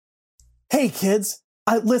Hey kids,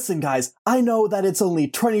 listen guys, I know that it's only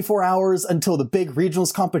 24 hours until the big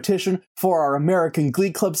regionals competition for our American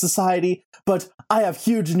Glee Club Society, but I have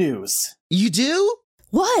huge news. You do?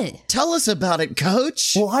 What? Tell us about it,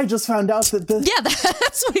 Coach. Well, I just found out that this... Yeah,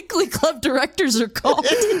 that's what Glee Club directors are called.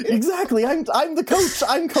 Exactly, I'm the coach.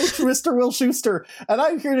 I'm Coach Mr. Will Schuster, and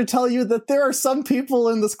I'm here to tell you that there are some people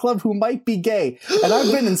in this club who might be gay, and I've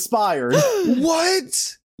been inspired.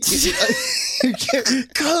 What?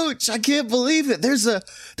 Coach, I can't believe it. There's a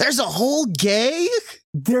whole gay?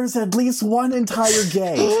 There's at least one entire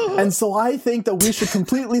gay, and so I think that we should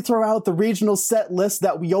completely throw out the regional set list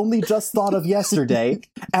that we only just thought of yesterday,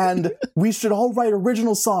 and we should all write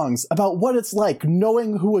original songs about what it's like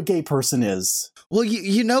knowing who a gay person is. Well,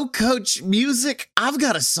 you know, Coach, music, I've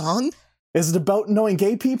got a song. Is it about knowing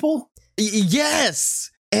gay people? Yes,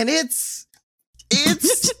 and it's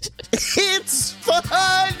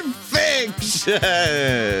fun fiction.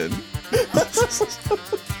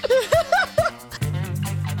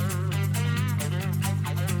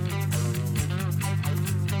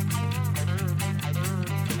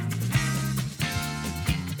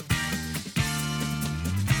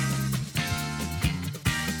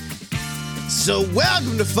 So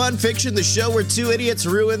welcome to Fun Fiction, the show where two idiots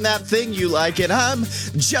ruin that thing you like, and I'm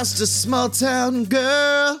just a small town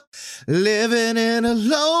girl living in a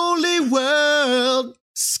lonely world.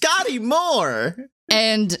 Scotty Moore.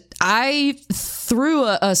 And I threw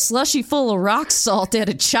a slushy full of rock salt at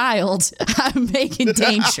a child. I'm Megan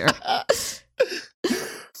Danger.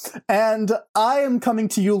 And I am coming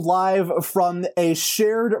to you live from a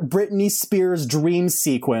shared Britney Spears dream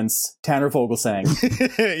sequence, Tanner Vogelsang.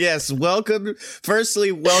 Yes, welcome.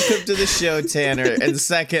 Firstly, welcome to the show, Tanner. And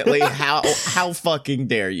secondly, how fucking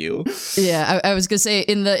dare you? Yeah, I was gonna say,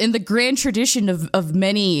 in the grand tradition of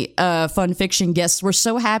many Fun Fiction guests, we're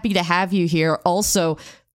so happy to have you here. Also,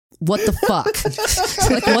 what the fuck?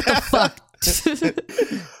 Like, what the fuck?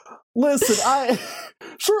 Listen,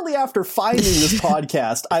 shortly after finding this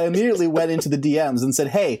podcast, I immediately went into the DMs and said,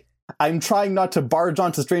 hey, I'm trying not to barge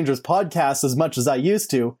onto strangers' podcasts as much as I used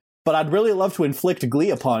to, but I'd really love to inflict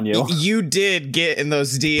glee upon you. You did get in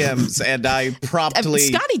those DMs, and I promptly...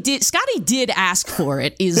 Scotty did ask for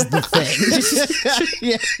it, is the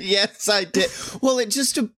thing. Yes, I did. Well, it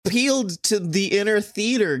just appealed to the inner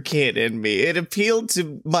theater kid in me. It appealed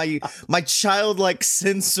to my childlike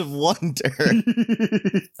sense of wonder.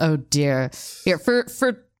 Oh dear. Here for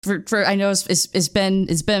I know it's been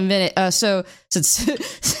a minute. So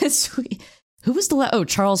since we, who was the last? Oh,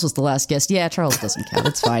 Charles was the last guest. Yeah, Charles doesn't count.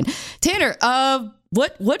 It's fine. Tanner,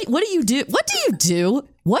 what do you do? What do you do?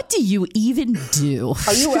 What do you even do?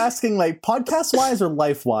 Are you asking like podcast wise or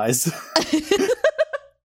life wise?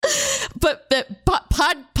 But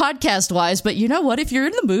podcast wise, but you know what? If you're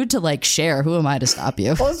in the mood to like share, who am I to stop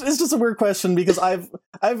you? Well, it's just a weird question because I've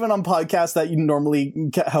been on podcasts that you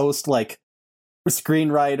normally host like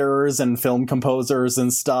screenwriters and film composers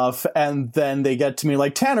and stuff, and then they get to me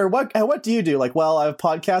like, Tanner, what do you do? Like, well, I have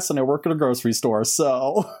podcasts and I work at a grocery store,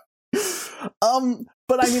 so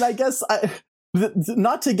but I mean, I guess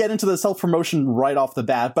not to get into the self-promotion right off the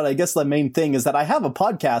bat, but I guess the main thing is that I have a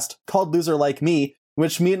podcast called Loser Like Me,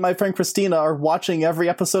 which me and my friend Christina are watching every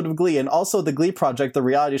episode of Glee, and also the Glee Project, the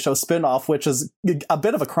reality show spinoff, which is a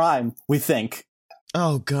bit of a crime, we think.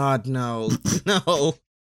 Oh God, no.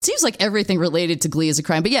 Seems like everything related to Glee is a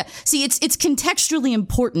crime, but yeah, see, it's contextually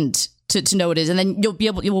important to know it is, and then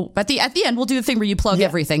you'll at the end we'll do the thing where you plug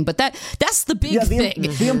everything, but that's the big thing.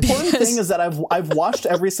 The important thing is that I've watched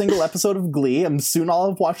every single episode of Glee, and soon I'll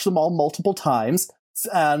have watched them all multiple times,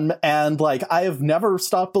 and like I have never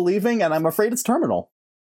stopped believing, and I'm afraid it's terminal.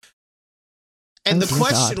 And the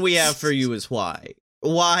question we have for you is why?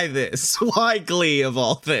 Why this? Why Glee of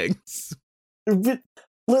all things?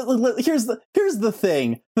 Here's the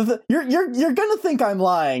thing. You're gonna think I'm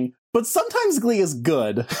lying, but sometimes Glee is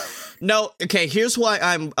good. No, okay, here's why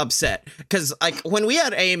I'm upset. Because like when we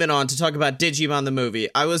had Eamon on to talk about Digimon the movie,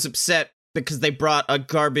 I was upset because they brought a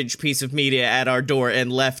garbage piece of media at our door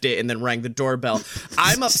and left it and then rang the doorbell.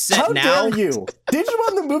 I'm upset now. How dare you?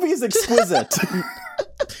 Digimon the movie is exquisite.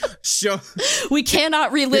 Sure. We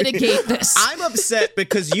cannot relitigate this. I'm upset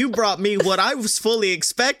because you brought me what I was fully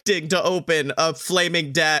expecting to open a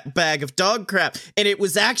flaming bag of dog crap, and it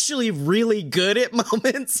was actually really good at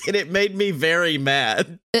moments, and it made me very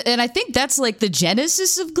mad. And I think that's like the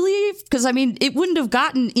genesis of Glee, because I mean, it wouldn't have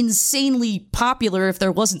gotten insanely popular if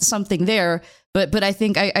there wasn't something there. But I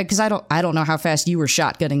think because I don't know how fast you were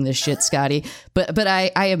shotgunning this shit, Scotty. But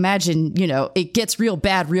I imagine, you know, it gets real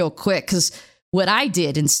bad real quick, because what I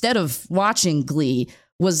did instead of watching Glee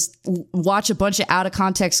was watch a bunch of out of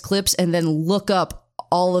context clips and then look up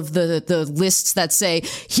all of the lists that say,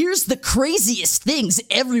 here's the craziest things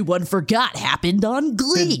everyone forgot happened on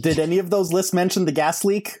Glee. Did any of those lists mention the gas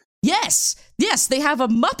leak? Yes, they have a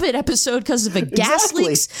Muppet episode because of a gas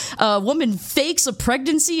leak. A woman fakes a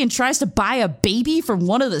pregnancy and tries to buy a baby from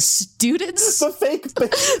one of the students. The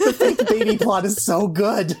fake baby plot is so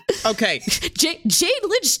good. Okay. Jane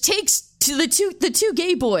Lynch takes to the two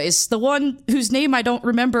gay boys, the one whose name I don't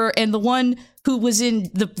remember, and the one who was in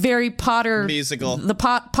the very Potter musical, the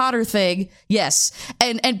Potter thing, yes,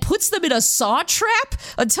 and puts them in a saw trap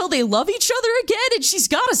until they love each other again, and she's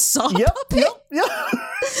got a saw puppet. Yep.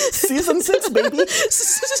 Season 6, baby.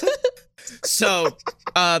 So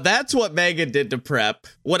that's what Megan did to prep.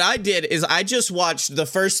 What I did is I just watched the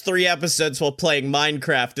first 3 episodes while playing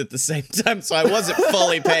Minecraft at the same time, so I wasn't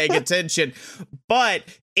fully paying attention. But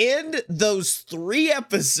in those 3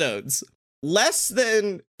 episodes, less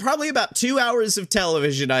than probably about 2 hours of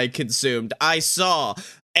television I consumed, I saw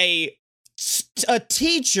a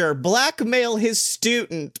teacher blackmail his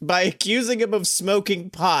student by accusing him of smoking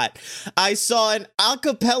pot. I saw an a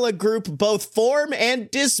cappella group both form and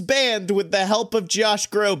disband with the help of Josh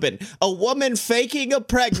Groban, a woman faking a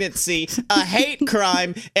pregnancy, a hate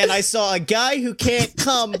crime, and I saw a guy who can't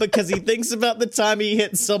come because he thinks about the time he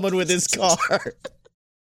hit someone with his car.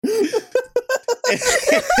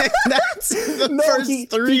 That's the first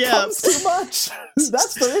 3 he comes too much.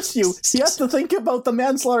 That's the issue. He has to think about the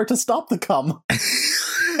manslaughter to stop the cum.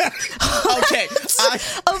 Okay,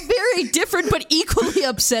 a very different but equally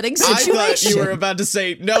upsetting situation. I thought you were about to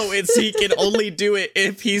say, no, it's he can only do it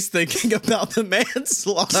if he's thinking about the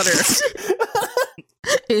manslaughter.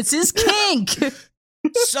 It's his kink.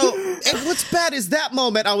 So, and what's bad is that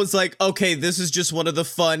moment I was like, okay, this is just one of the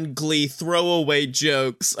fun Glee throwaway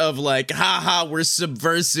jokes of like, haha, we're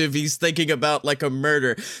subversive, he's thinking about like a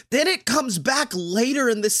murder. Then it comes back later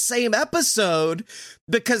in the same episode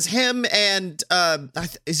because him and,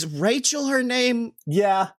 is Rachel her name?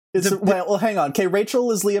 Yeah. Well, hang on. Okay,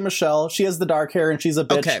 Rachel is Leah Michelle. She has the dark hair and she's a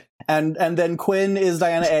bitch. Okay. And then Quinn is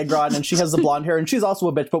Diana Agron and she has the blonde hair and she's also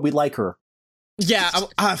a bitch, but we like her. Yeah,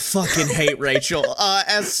 I fucking hate Rachel.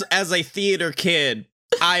 As a theater kid,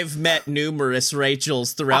 I've met numerous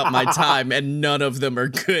Rachels throughout my time, and none of them are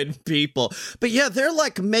good people. But yeah, they're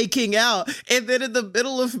like making out, and then in the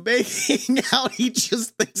middle of making out, he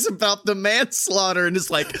just thinks about the manslaughter and is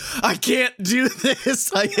like, I can't do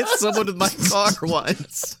this. I hit someone with my car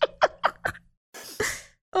once.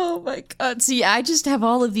 Oh my God. See, I just have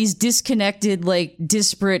all of these disconnected, like,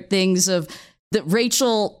 disparate things of that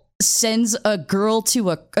Rachel sends a girl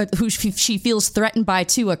to who she feels threatened by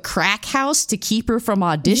to a crack house to keep her from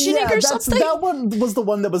auditioning or something. That one was the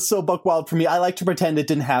one that was so buck wild for me. I like to pretend it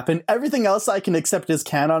didn't happen. Everything else I can accept as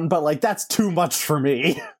canon, but like that's too much for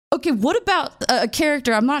me. Okay, what about a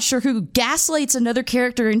character, I'm not sure who, gaslights another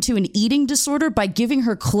character into an eating disorder by giving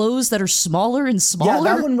her clothes that are smaller and smaller?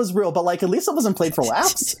 Yeah, that one was real, but like at least it wasn't played for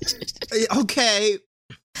laughs. Okay.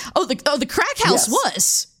 Oh, the crack house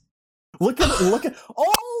was. Look at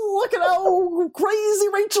how crazy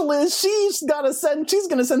Rachel is. She's gonna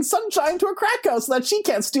send Sunshine to a crack house so that she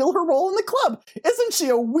can't steal her role in the club. Isn't she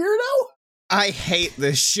a weirdo? I hate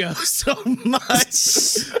this show so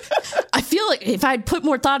much. I feel like if I'd put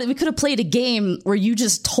more thought in, we could have played a game where you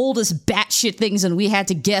just told us batshit things and we had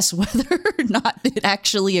to guess whether or not it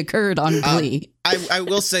actually occurred on Glee. I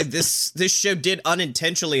will say this show did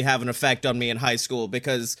unintentionally have an effect on me in high school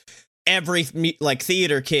because every like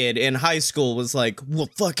theater kid in high school was like, well,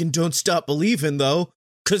 fucking Don't Stop Believing though,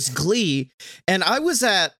 cause Glee. And I was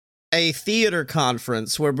at a theater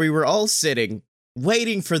conference where we were all sitting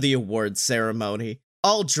waiting for the awards ceremony,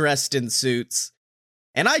 all dressed in suits.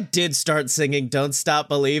 And I did start singing Don't Stop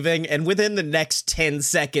Believing, and within the next 10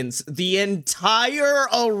 seconds, the entire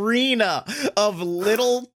arena of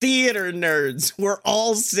little theater nerds were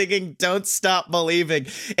all singing Don't Stop Believing,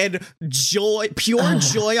 and pure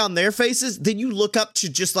joy on their faces. Then you look up to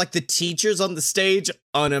just like the teachers on the stage,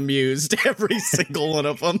 unamused, every single one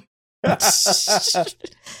of them.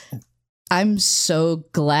 I'm so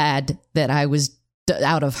glad that I was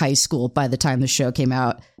out of high school by the time the show came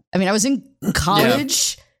out. I mean, I was in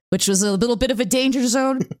college, which was a little bit of a danger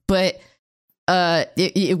zone, but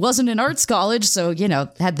it wasn't an arts college, so, you know,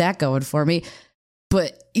 had that going for me.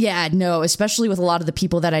 But yeah, no, especially with a lot of the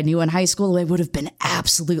people that I knew in high school, it would have been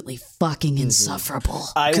absolutely fucking insufferable.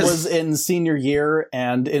 I was in senior year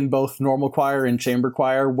and in both normal choir and chamber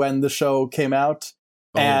choir when the show came out,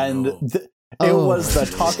 and it was the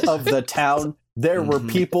talk of the town. There were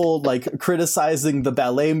people like criticizing the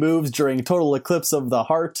ballet moves during Total Eclipse of the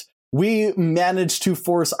Heart. We managed to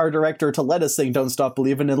force our director to let us sing Don't Stop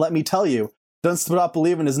Believin', and let me tell you, Don't Stop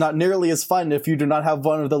Believin' is not nearly as fun if you do not have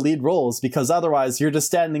one of the lead roles, because otherwise you're just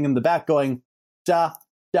standing in the back going, da,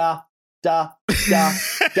 da, da, da,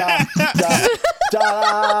 da, da,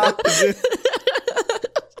 da.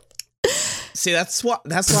 See, that's why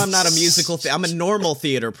I'm not a musical. I'm a normal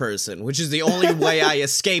theater person, which is the only way I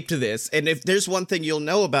escaped this. And if there's one thing you'll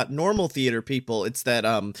know about normal theater people, it's that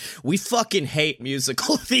we fucking hate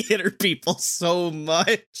musical theater people so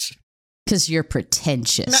much. Because you're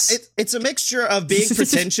pretentious. It's a mixture of being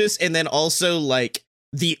pretentious and then also like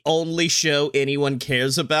the only show anyone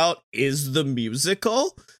cares about is the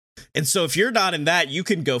musical. And so if you're not in that, you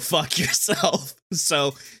can go fuck yourself.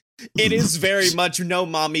 So it is very much no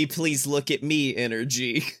mommy, please look at me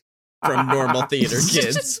energy from normal theater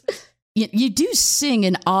kids. You do sing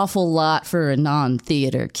an awful lot for a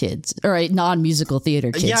non-theater kids, or a non-musical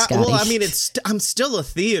theater kid, Yeah, Scotty. well, I mean, I'm still a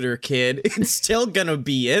theater kid. It's still gonna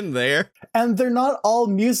be in there. And they're not all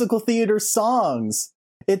musical theater songs.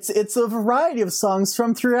 It's a variety of songs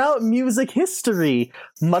from throughout music history,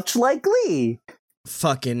 much like Glee.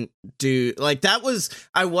 Fucking dude, like I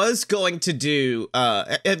was going to do,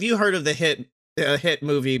 have you heard of the hit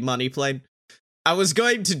movie Money Plane? I was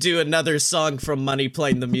going to do another song from Money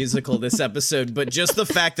Plane the musical this episode, but just the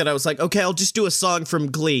fact that I was like, okay, I'll just do a song from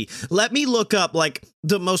Glee. Let me look up like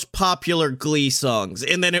the most popular Glee songs.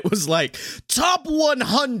 And then it was like top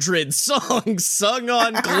 100 songs sung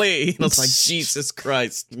on Glee. And I was like, Jesus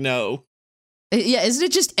Christ, no. Yeah, isn't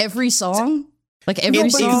it just every song? Like every No,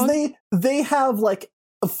 song? because they have like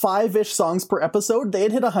 5-ish songs per episode. They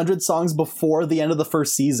had hit 100 songs before the end of the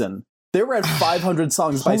first season. They were at 500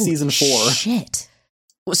 songs by season 4. Shit.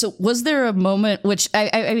 So was there a moment, which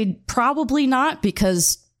I mean, probably not,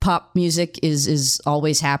 because pop music is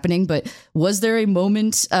always happening, but was there a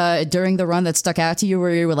moment during the run that stuck out to you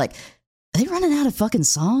where you were like, are they running out of fucking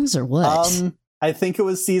songs or what? I think it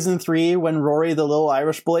was season 3 when Rory, the little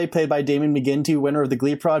Irish boy, played by Damon McGinty, winner of the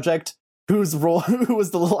Glee Project, who was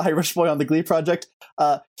the little Irish boy on the Glee Project,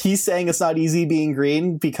 he sang It's Not Easy Being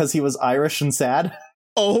Green because he was Irish and sad.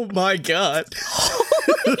 Oh my God.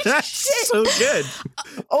 That's so good.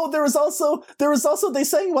 Oh, there was also they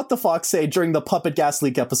sang What the Fox Say during the Puppet Gas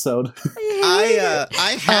Leak episode.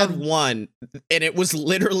 I had one, and it was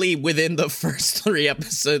literally within the first 3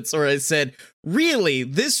 episodes where I said, really,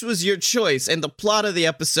 this was your choice. And the plot of the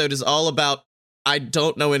episode is all about, I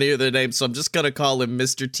don't know any of their names, so I'm just going to call him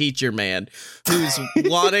Mr. Teacher Man, who's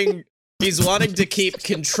he's wanting to keep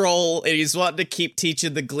control, and he's wanting to keep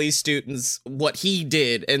teaching the Glee students what he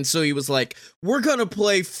did. And so he was like, we're going to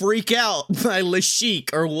play Freak Out by Le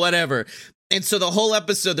Chic or whatever. And so the whole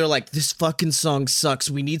episode, they're like, this fucking song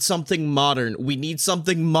sucks. We need something modern. We need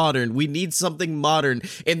something modern. We need something modern.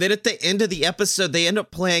 And then at the end of the episode, they end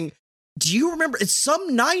up playing, do you remember? It's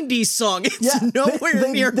some 90s song. It's nowhere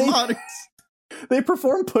near modern. They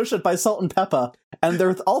perform Push It by Salt and Peppa, and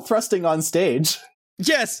they're all thrusting on stage.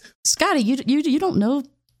 Yes. Scotty, you don't know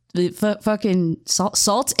the fucking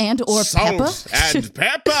salt and or pepper? And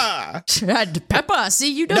pepper. And pepper.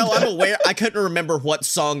 See, you don't No, I'm aware. I couldn't remember what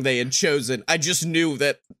song they had chosen. I just knew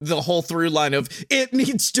that the whole through line of it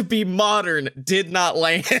needs to be modern did not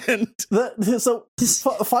land.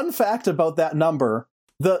 Fun fact about that number.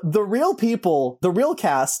 The real people, the real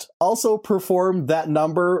cast, also performed that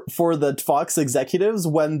number for the Fox executives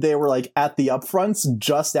when they were like at the upfronts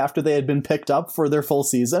just after they had been picked up for their full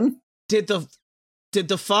season. Did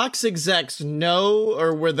the Fox execs know,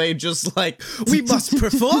 or were they just like, we must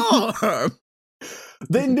perform?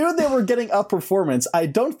 They knew they were getting a performance. I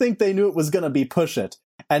don't think they knew it was going to be Push It.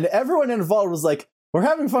 And everyone involved was like, we're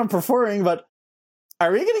having fun performing, but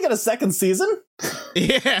are we going to get a second season?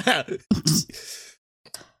 Yeah.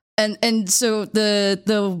 And so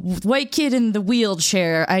the white kid in the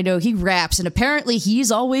wheelchair, I know he raps, and apparently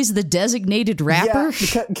he's always the designated rapper.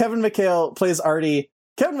 Yeah, Kevin McHale plays Artie.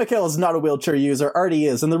 Kevin McHale is not a wheelchair user. Artie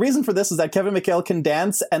is. And the reason for this is that Kevin McHale can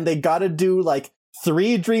dance, and they gotta do like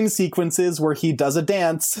 3 dream sequences where he does a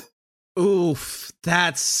dance. Oof,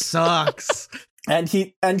 that sucks. And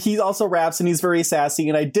he also raps, and he's very sassy.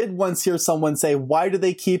 And I did once hear someone say, why do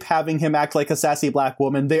they keep having him act like a sassy black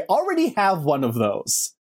woman? They already have one of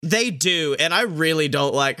those. They do, and I really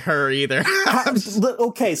don't like her either.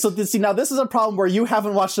 Okay, so now this is a problem where you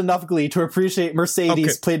haven't watched enough Glee to appreciate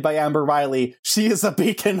Mercedes, played by Amber Riley. She is a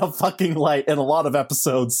beacon of fucking light in a lot of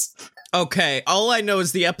episodes. Okay, all I know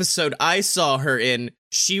is the episode I saw her in,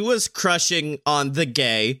 she was crushing on the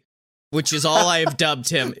gay, which is all I have dubbed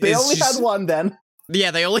him. They only had one then.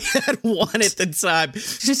 Yeah, they only had one at the time.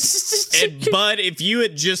 But if you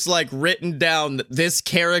had just like written down that this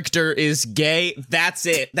character is gay, that's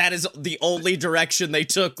it. That is the only direction they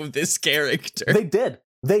took with this character. They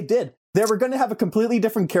did. they were going to have a completely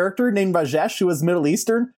different character named Rajesh, who was Middle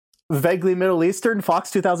Eastern, vaguely Middle Eastern,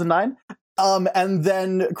 Fox 2009. And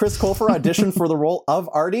then Chris Colfer auditioned for the role of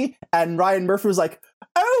Artie, and Ryan Murphy was like,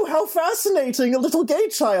 "Oh, how fascinating, a little gay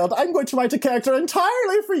child. I'm going to write a character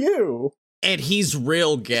entirely for you." And he's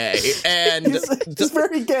real gay. And he's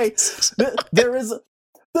very gay. They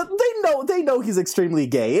know he's extremely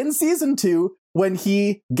gay. In season 2, when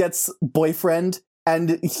he gets boyfriend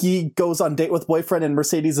and he goes on date with boyfriend and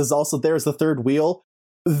Mercedes is also there as the third wheel,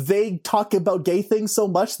 they talk about gay things so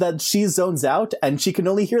much that she zones out and she can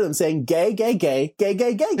only hear them saying gay, gay, gay, gay,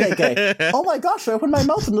 gay, gay, gay, gay. Oh my gosh, I opened my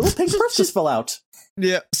mouth and a little pink purse just fell out.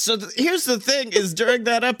 Yeah, so here's the thing, is during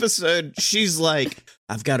that episode, she's like,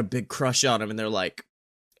 I've got a big crush on him, and they're like,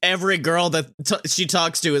 every girl that she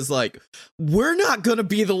talks to is like, we're not gonna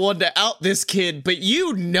be the one to out this kid, but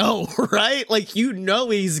you know, right? Like, you know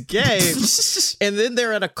he's gay. And then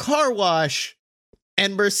they're at a car wash,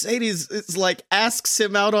 and Mercedes is like, asks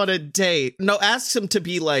him out on a date. No, asks him to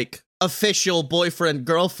be like official boyfriend,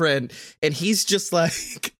 girlfriend, and he's just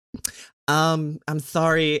like, I'm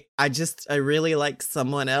sorry, I really like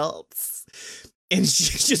someone else. And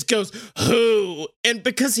she just goes, who? And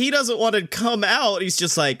because he doesn't want to come out, he's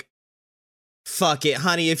just like, fuck it,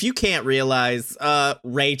 honey, if you can't realize,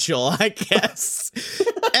 Rachel, I guess.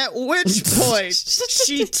 At which point,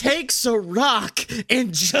 she takes a rock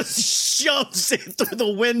and just shoves it through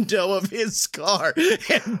the window of his car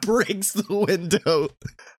and breaks the window.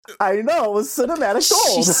 I know, it was cinematic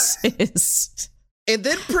gold. Jesus. And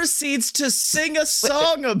then proceeds to sing a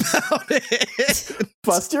song about it.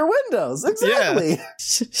 Bust your windows, exactly.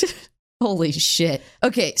 Yeah. Holy shit.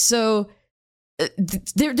 Okay, so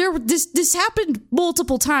this happened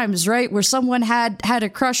multiple times, right? Where someone had a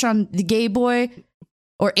crush on the gay boy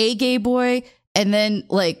or a gay boy, and then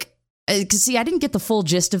like, because see, I didn't get the full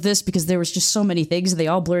gist of this because there was just so many things and they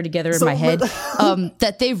all blur together in my head.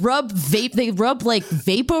 That they rub like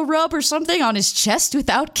Vapor Rub or something on his chest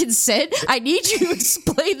without consent. I need you to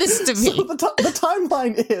explain this to me. So the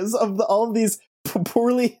timeline is of all of these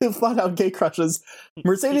poorly thought out gay crushes.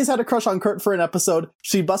 Mercedes had a crush on Kurt for an episode.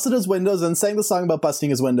 She busted his windows and sang the song about busting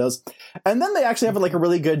his windows. And then they actually have like a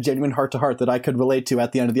really good, genuine heart-to-heart that I could relate to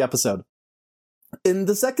at the end of the episode. In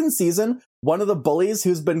the second season, one of the bullies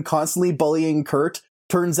who's been constantly bullying Kurt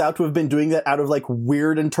turns out to have been doing that out of like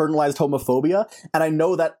weird internalized homophobia. And I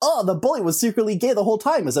know that, the bully was secretly gay the whole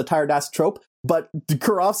time is a tired ass trope. But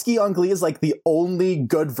Kurofsky on Glee is like the only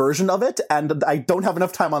good version of it. And I don't have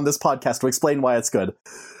enough time on this podcast to explain why it's good.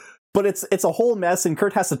 But it's a whole mess, and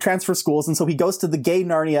Kurt has to transfer schools, and so he goes to the Gay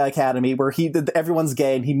Narnia Academy where everyone's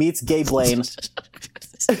gay, and he meets Gay Blaine.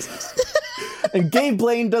 And Gay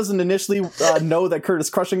Blaine doesn't initially know that Kurt is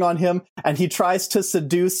crushing on him, and he tries to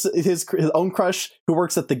seduce his own crush, who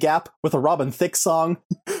works at the Gap, with a Robin Thicke song,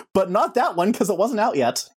 but not that one because it wasn't out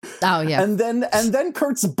yet. Oh yeah. And then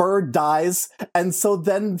Kurt's bird dies, and so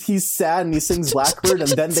then he's sad and he sings Blackbird,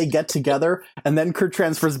 and then they get together, and then Kurt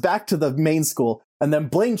transfers back to the main school. And then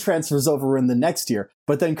Blaine transfers over in the next year.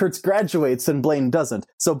 But then Kurt graduates and Blaine doesn't.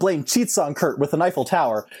 So Blaine cheats on Kurt with an Eiffel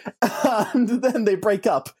Tower. And then they break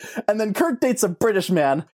up. And then Kurt dates a British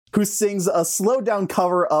man who sings a slowed down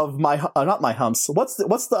cover of not My Humps. What's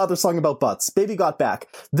the other song about butts? Baby Got Back.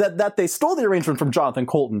 That they stole the arrangement from Jonathan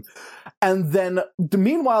Colton. And then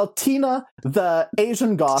meanwhile, Tina, the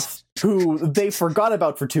Asian goth, who they forgot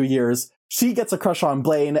about for 2 years, she gets a crush on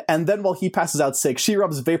Blaine, and then while he passes out sick, she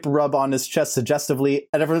rubs Vapor Rub on his chest suggestively,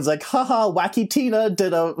 and everyone's like, haha, wacky Tina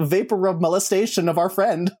did a Vapor Rub molestation of our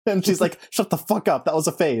friend. And she's like, shut the fuck up, that was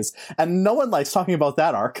a phase. And no one likes talking about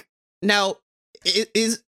that arc. Now,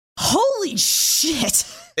 holy shit!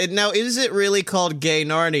 Now, is it really called Gay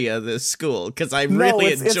Narnia, this school? Because I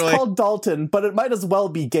really enjoy... it's called Dalton, but it might as well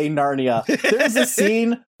be Gay Narnia. There's a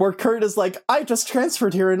scene where Kurt is like, I just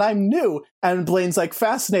transferred here and I'm new. And Blaine's like,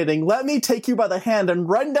 fascinating. Let me take you by the hand and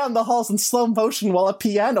run down the halls in slow motion while a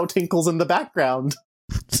piano tinkles in the background.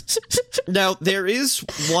 Now, there's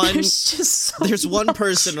one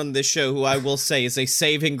person on this show who I will say is a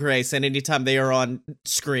saving grace, and anytime they are on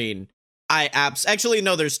screen... actually,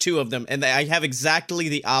 no, there's two of them, and I have exactly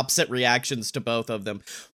the opposite reactions to both of them.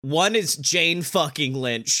 One is Jane fucking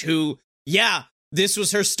Lynch, who, yeah, this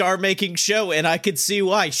was her star-making show, and I could see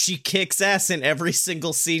why. She kicks ass in every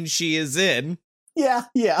single scene she is in. Yeah.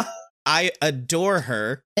 I adore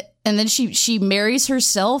her. And then she marries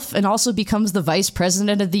herself and also becomes the vice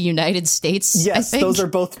president of the United States. Yes, those are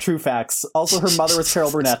both true facts. Also, her mother was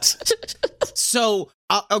Carol Burnett. So,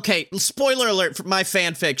 okay, spoiler alert for my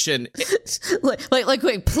fan fiction.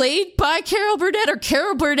 Wait, played by Carol Burnett or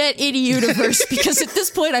Carol Burnett in universe? Because at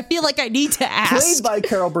this point, I feel like I need to ask. Played by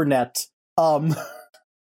Carol Burnett.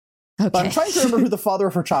 But I'm trying to remember who the father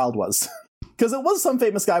of her child was. Because it was some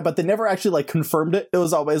famous guy, but they never actually, like, confirmed it. It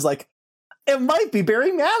was always like, it might be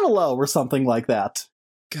Barry Manilow or something like that.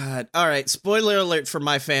 God. All right. Spoiler alert for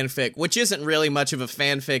my fanfic, which isn't really much of a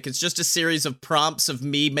fanfic. It's just a series of prompts of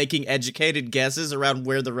me making educated guesses around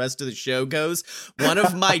where the rest of the show goes. One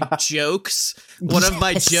of my jokes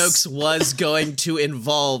was going to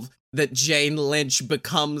involve that Jane Lynch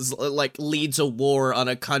becomes, like, leads a war on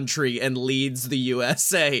a country and leads the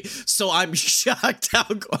USA. So I'm shocked how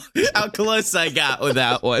close I got with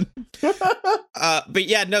that one. But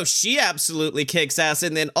yeah, no, she absolutely kicks ass.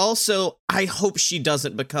 And then also, I hope she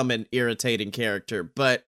doesn't become an irritating character.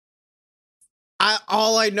 But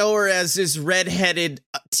all I know her as is redheaded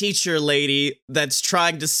teacher lady that's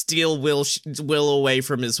trying to steal Will away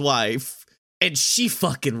from his wife. And she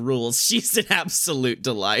fucking rules. She's an absolute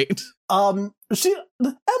delight. Emma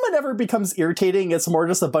never becomes irritating. It's more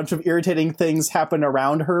just a bunch of irritating things happen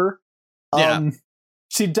around her.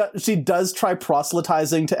 She does try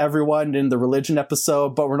proselytizing to everyone in the religion episode,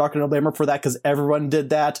 but we're not going to blame her for that because everyone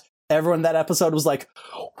did that. Everyone in that episode was like,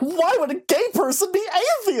 why would a gay person be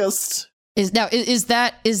atheist? Is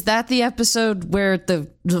that the episode where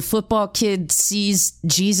the football kid sees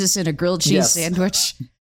Jesus in a grilled cheese sandwich?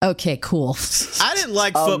 Okay, cool. I didn't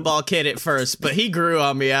like Football Kid at first, but he grew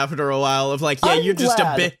on me after a while of like, yeah,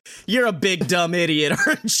 you're a big dumb idiot,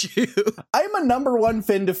 aren't you? I'm a #1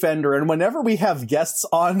 Finn defender, and whenever we have guests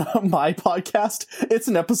on my podcast, it's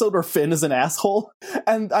an episode where Finn is an asshole.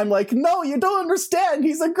 And I'm like, no, you don't understand.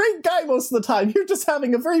 He's a great guy most of the time. You're just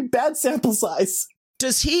having a very bad sample size.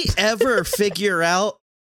 Does he ever figure out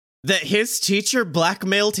that his teacher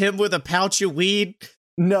blackmailed him with a pouch of weed?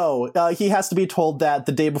 No, he has to be told that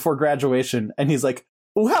the day before graduation, and he's like,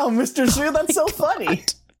 wow, Mr. Shu, that's so funny.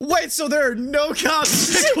 Wait, so there are no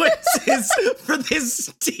consequences for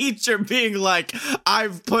this teacher being like,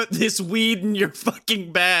 I've put this weed in your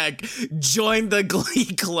fucking bag, join the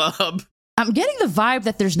Glee Club. I'm getting the vibe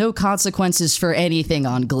that there's no consequences for anything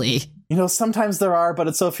on Glee. You know, sometimes there are, but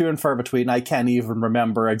it's so few and far between, I can't even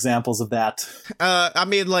remember examples of that. I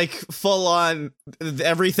mean, like, full on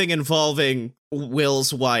everything involving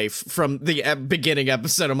Will's wife from the beginning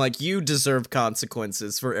episode. I'm like, you deserve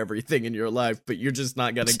consequences for everything in your life, but you're just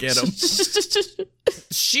not gonna get them.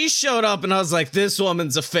 She showed up and I was like, this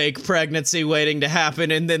woman's a fake pregnancy waiting to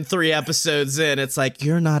happen. And then 3 episodes in, it's like,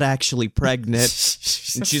 you're not actually pregnant.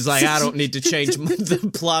 And she's like, I don't need to change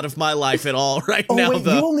the plot of my life at all now, wait,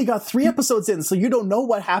 though. You only got 3 episodes in, so you don't know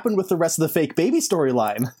what happened with the rest of the fake baby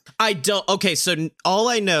storyline. I don't. Okay, so all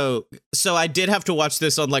I know, so I did have to watch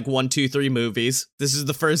this on like 1, 2, 3 movies. This is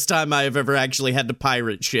the first time I have ever actually had to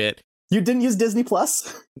pirate shit. You didn't use Disney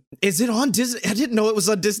Plus? Is it on Disney? I didn't know it was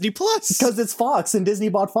on Disney Plus. Because it's Fox, and Disney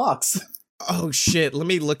bought Fox. Oh shit, let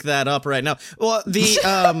me look that up right now. Well, the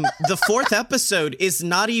 4th episode is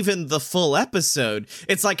not even the full episode.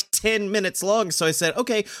 It's like 10 minutes long, so I said,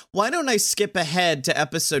 okay, why don't I skip ahead to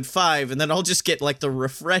episode 5 and then I'll just get like the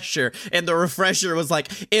refresher. And the refresher was like,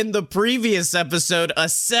 in the previous episode, a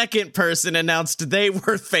second person announced they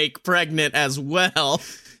were fake pregnant as well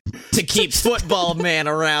to keep Football Man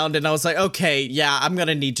around. And I was like, okay, yeah, I'm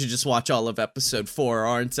gonna need to just watch all of episode 4,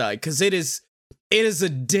 aren't I? Because it is a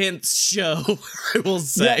dense show, I will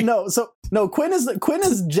say. Yeah, Quinn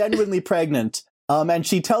is genuinely pregnant, and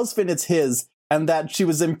she tells Finn it's his, and that she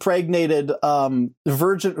was impregnated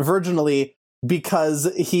virginally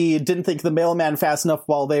because he didn't think the mailman fast enough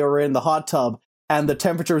while they were in the hot tub, and the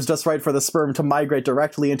temperature was just right for the sperm to migrate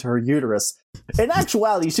directly into her uterus. In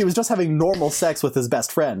actuality, she was just having normal sex with his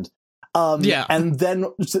best friend. And then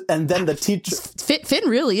the teacher Finn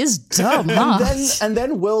really is dumb, huh? and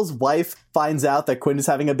then Will's wife finds out that Quinn is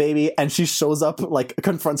having a baby, and she shows up, like,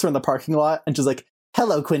 confronts her in the parking lot, and she's like,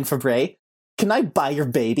 hello, Quinn Fabray, can I buy your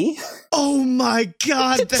baby? Oh my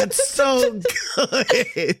god, that's so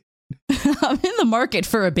good. I'm in the market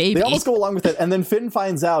for a baby. They almost go along with it, and then Finn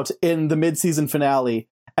finds out in the mid-season finale,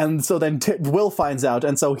 and so then Will finds out,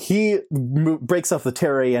 and so he breaks up with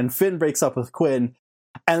Terry, and Finn breaks up with Quinn.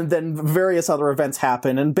 And then various other events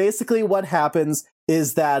happen. And basically what happens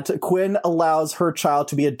is that Quinn allows her child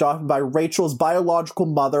to be adopted by Rachel's biological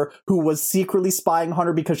mother, who was secretly spying on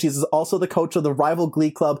her because she's also the coach of the rival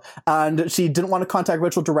Glee Club. And she didn't want to contact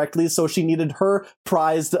Rachel directly, so she needed her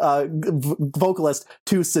prized vocalist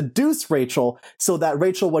to seduce Rachel so that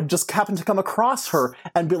Rachel would just happen to come across her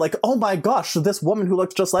and be like, oh my gosh, this woman who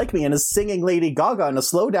looks just like me and is singing Lady Gaga in a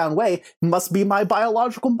slow down way must be my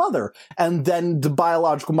biological mother. And then the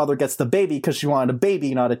biological mother gets the baby because she wanted a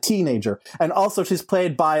baby, not a teenager. And also she's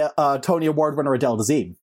played by Tony Award winner Adele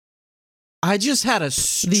Dazeem. I just had a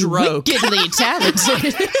stroke. The wickedly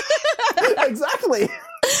talented. Exactly.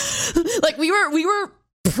 Like we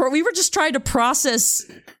were just trying to process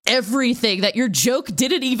everything that your joke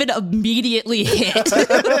didn't even immediately hit.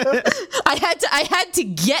 I had to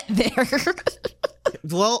get there.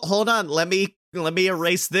 Well, hold on. Let me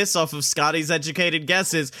erase this off of Scotty's educated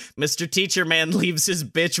guesses. Mr. Teacher Man leaves his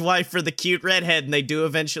bitch wife for the cute redhead, and they do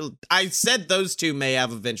eventually. I said those two may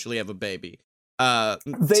eventually have a baby.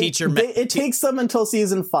 It takes them until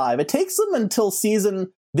season 5. It takes them until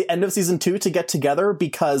the end of season 2 to get together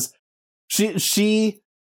because she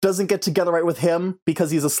doesn't get together right with him because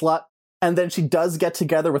he's a slut, and then she does get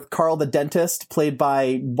together with Carl the dentist, played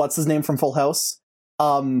by what's his name from Full House.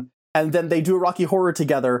 And then they do Rocky Horror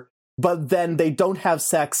together, but then they don't have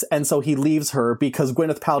sex, and so he leaves her because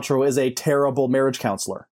Gwyneth Paltrow is a terrible marriage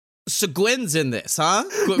counselor. So Gwen's in this, huh?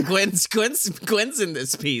 Gwen's in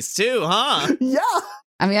this piece too, huh? Yeah.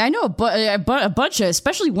 I mean, I know a bunch of,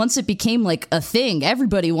 especially once it became like a thing,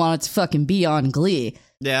 everybody wanted to fucking be on Glee.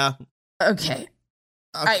 Yeah. Okay.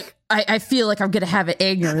 I feel like I'm gonna have an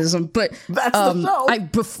aneurysm, but that's the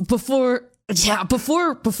show.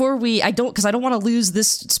 Before we, because I don't want to lose this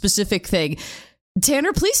specific thing.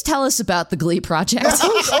 Tanner, please tell us about the Glee project.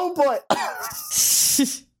 Oh boy.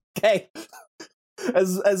 Okay.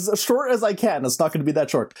 As short as I can. It's not going to be that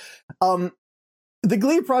short. The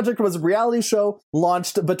Glee project was a reality show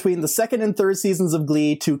launched between the second and third seasons of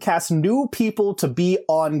Glee to cast new people to be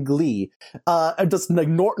on Glee. Just like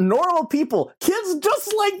normal people, kids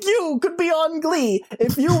just like you, could be on Glee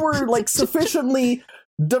if you were like sufficiently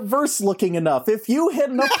diverse looking enough. If you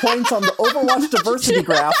hit enough points on the Overwatch diversity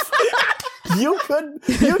graph, you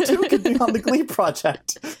too could be on the Glee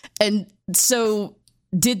project. And so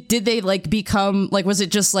did they like become like, was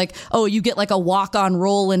it just like, oh, you get like a walk-on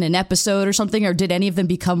role in an episode or something, or did any of them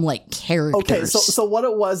become like characters? Okay, so what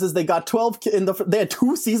it was is they got 12 they had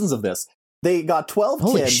 2 seasons of this. They got 12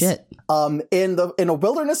 Holy kids shit. In a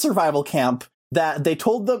wilderness survival camp that they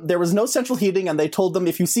told them there was no central heating, and they told them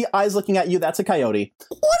if you see eyes looking at you, that's a coyote.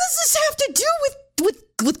 What does this have to do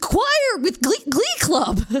with choir, with Glee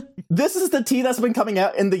Club? This is the tea that's been coming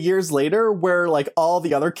out in the years later, where like all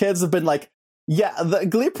the other kids have been like, yeah, the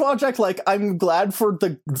Glee project, like, I'm glad for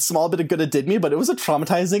the small bit of good it did me, but it was a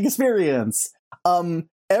traumatizing experience.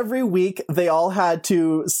 Every week, they all had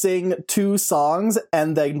to sing 2 songs,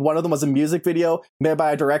 and then one of them was a music video made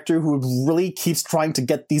by a director who really keeps trying to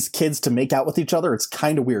get these kids to make out with each other. It's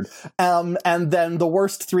kind of weird. And then the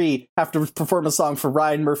worst 3 have to perform a song for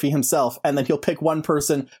Ryan Murphy himself, and then he'll pick one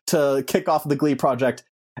person to kick off the Glee project.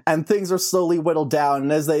 And things are slowly whittled down,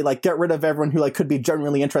 and as they like get rid of everyone who like could be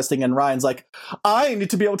genuinely interesting, and Ryan's like, I need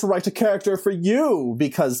to be able to write a character for you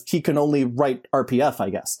because he can only write RPF, I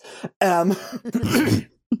guess.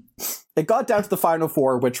 It got down to the final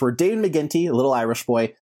 4, which were Dane McGinty, a little Irish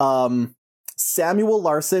boy, Samuel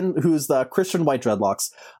Larson, who's the Christian White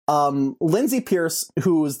Dreadlocks, Lindsay Pierce,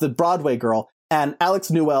 who's the Broadway girl, and Alex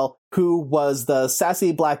Newell, who was the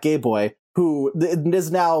sassy black gay boy, who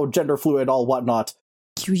is now gender fluid, all whatnot.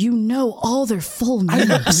 You know all their full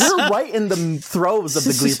names. We're right in the throes of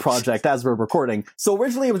the Glee project as we're recording. So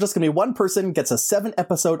originally it was just going to be one person gets a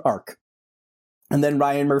 7-episode arc. And then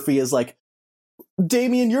Ryan Murphy is like,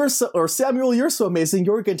 Damien, Samuel, you're so amazing.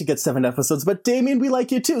 You're going to get 7 episodes. But Damien, we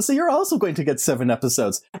like you too. So you're also going to get 7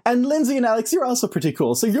 episodes. And Lindsay and Alex, you're also pretty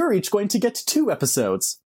cool. So you're each going to get 2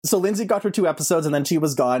 episodes. So Lindsay got her 2 episodes, and then she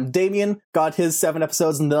was gone. Damien got his 7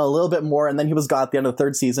 episodes, and then a little bit more, and then he was gone at the end of the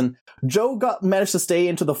 3rd season. Joe managed to stay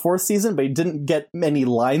into the 4th season, but he didn't get many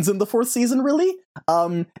lines in the 4th season, really.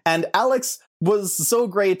 And Alex was so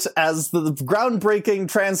great as the groundbreaking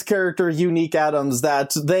trans character Unique Adams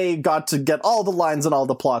that they got to get all the lines and all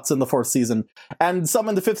the plots in the 4th season, and some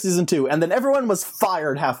in the 5th season too. And then everyone was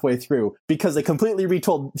fired halfway through because they completely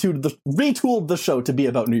retooled the show to be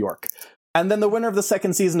about New York. And then the winner of the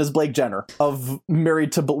 2nd season is Blake Jenner, of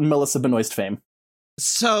Married to Melissa Benoist fame.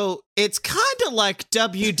 So it's kind of like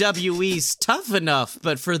WWE's Tough Enough,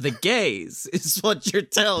 but for the gays, is what you're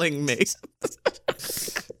telling me.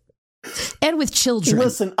 And with children.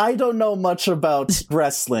 Listen, I don't know much about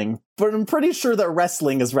wrestling, but I'm pretty sure that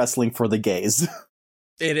wrestling is wrestling for the gays.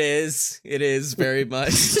 It is. It is very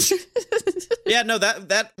much. Yeah, no,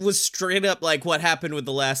 that was straight up like what happened with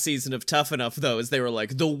the last season of Tough Enough, though, is they were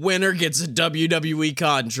like, the winner gets a WWE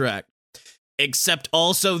contract. Except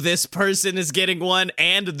also this person is getting one,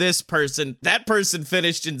 and this person. That person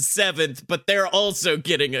finished in 7th, but they're also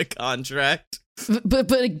getting a contract.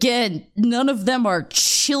 But again, none of them are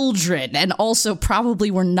children, and also probably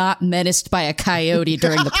were not menaced by a coyote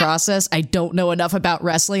during the process. I don't know enough about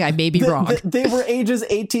wrestling. I may be wrong. They were ages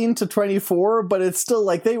 18 to 24, but it's still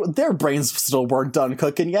like their brains still weren't done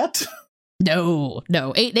cooking yet. No.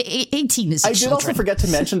 18 is a I did children. also forget to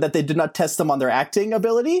mention that they did not test them on their acting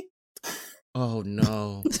ability. Oh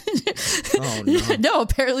no. Oh no. No,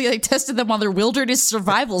 apparently they tested them on their wilderness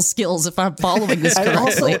survival skills, if I'm following this And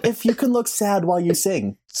also, correctly. if you can look sad while you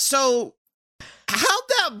sing. So, how'd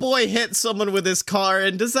that boy hit someone with his car,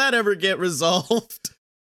 and does that ever get resolved?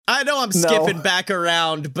 I know I'm skipping back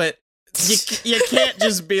around, but you can't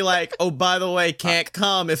just be like, oh, by the way, can't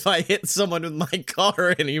come if I hit someone with my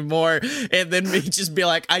car anymore, and then me just be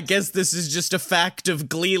like, I guess this is just a fact of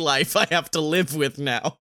Glee life I have to live with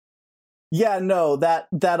now. Yeah, no, that's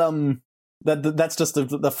just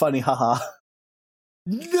the funny haha.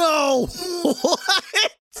 No! What?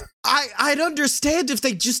 I'd understand if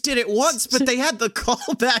they just did it once, but they had the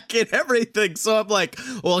callback and everything. So I'm like,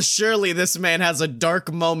 well, surely this man has a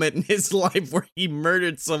dark moment in his life where he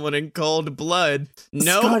murdered someone in cold blood.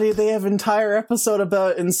 No. Scotty, they have an entire episode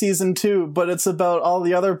about in season 2, but it's about all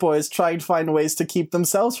the other boys trying to find ways to keep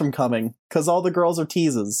themselves from coming, because all the girls are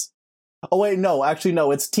teases. Oh wait, no, actually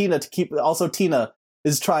no, it's Tina also Tina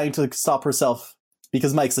is trying to stop herself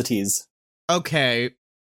because Mike's a tease. Okay.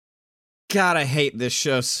 God, I hate this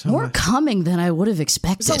show so More much. coming than I would have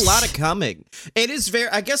expected. There's a lot of coming. It is very,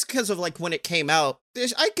 I guess because of like when it came out,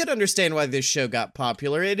 I could understand why this show got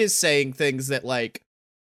popular. It is saying things that like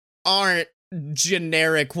aren't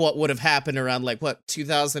generic what would have happened around like what,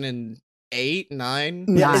 2008, 9?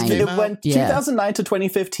 Yeah, Nine. it went Yeah. 2009 to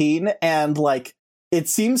 2015, and like it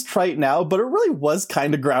seems trite now, but it really was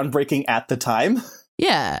kind of groundbreaking at the time.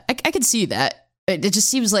 Yeah, I could see that. It just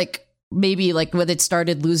seems like maybe like when it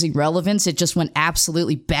started losing relevance, it just went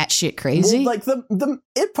absolutely batshit crazy. Well, like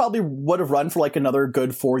it probably would have run for like another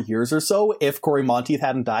good 4 years or so if Corey Monteith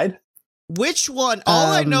hadn't died. Which one?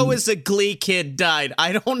 All I know is a Glee kid died.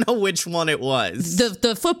 I don't know which one it was.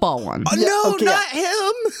 the football one. Oh, Yeah, no, okay, not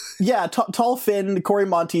him. Yeah, Tall Finn, Corey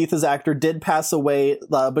Monteith, his actor, did pass away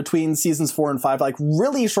between seasons 4 and 5, like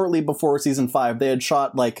really shortly before season 5. They had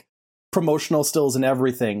shot like promotional stills and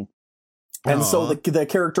everything. And so the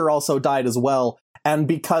character also died as well. And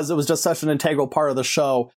because it was just such an integral part of the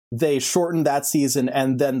show, they shortened that season,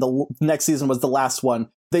 and then the next season was the last one.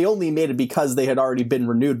 They only made it because they had already been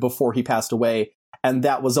renewed before he passed away, and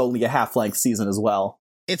that was only a half-length season as well.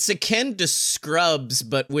 It's akin to Scrubs,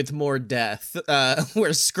 but with more death,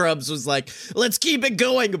 where Scrubs was like, let's keep it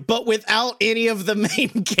going, but without any of the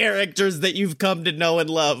main characters that you've come to know and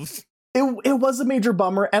love. It was a major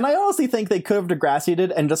bummer, and I honestly think they could have degrassied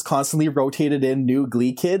it and just constantly rotated in new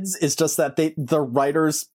Glee kids. It's just that the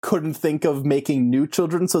writers couldn't think of making new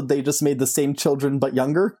children, so they just made the same children but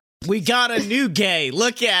younger. We got a new gay.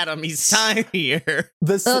 Look at him. He's tinier.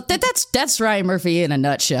 That's Ryan Murphy in a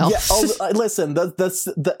nutshell. Yeah, listen,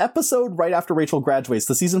 the episode right after Rachel graduates,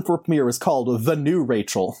 the season 4 premiere, is called The New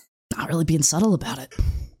Rachel. Not really being subtle about it.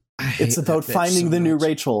 It's about finding the new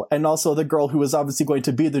Rachel, and also the girl who is obviously going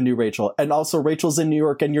to be the new Rachel. And also Rachel's in New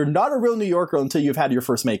York, and you're not a real New Yorker until you've had your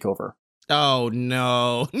first makeover. Oh,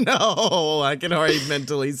 no. No. I can already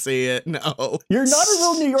mentally see it. No. You're not a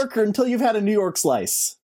real New Yorker until you've had a New York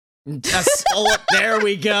slice. There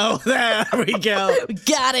we go. There we go. We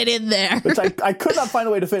got it in there. Which I could not find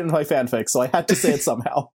a way to fit into my fanfic, so I had to say it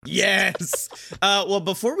somehow. Yes. Well,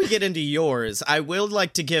 before we get into yours, I will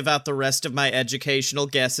like to give out the rest of my educational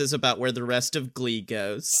guesses about where the rest of Glee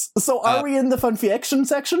goes. So are we in the fun fiction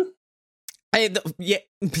section?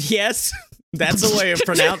 Yes. That's a way of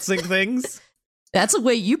pronouncing things. That's the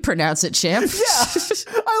way you pronounce it, champ. Yeah,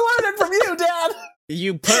 I learned it from you, Dad.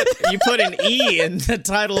 You put an E in the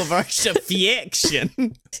title of our show,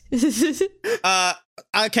 fiction.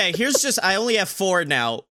 Okay, I only have 4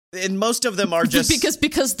 now, and most of them are just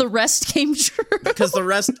because the rest came true. Because the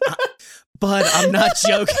rest, but I'm not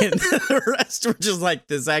joking. The rest were just like,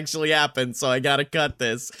 this actually happened, so I gotta cut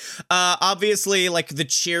this. Obviously, like the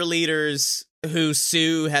cheerleaders who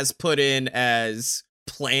Sue has put in as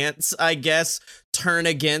plants, I guess, turn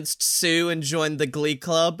against Sue and join the Glee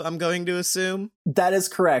Club, I'm going to assume. That is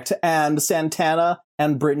correct. And Santana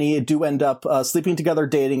and Brittany do end up sleeping together,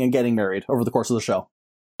 dating, and getting married over the course of the show.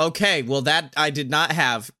 Okay, well that I did not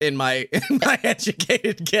have in my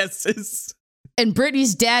educated guesses. And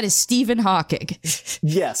Brittany's dad is Stephen Hawking.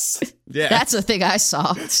 Yes. Yeah. That's a thing I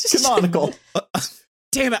saw. Canonical.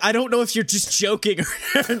 Damn it, I don't know if you're just joking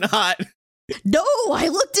or not. No, I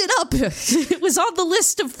looked it up. It was on the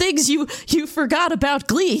list of things you forgot about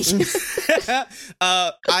Glee.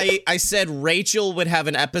 I said Rachel would have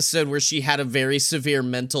an episode where she had a very severe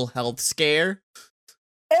mental health scare.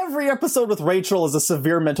 Every episode with Rachel is a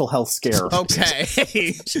severe mental health scare. Okay.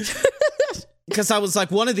 Because I was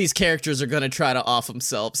like, one of these characters are going to try to off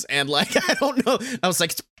themselves. And like, I don't know. I was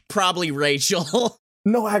like, it's probably Rachel.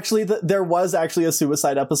 No, actually, there was actually a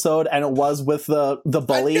suicide episode, and it was with the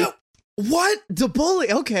bully. What? The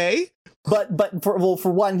bully? Okay. But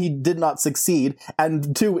for one, he did not succeed,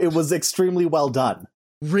 and two, it was extremely well done.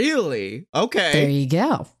 Really? Okay. There you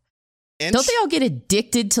go. Don't they all get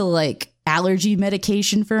addicted to like allergy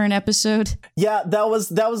medication for an episode? Yeah, that was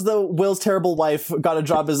the Will's terrible wife got a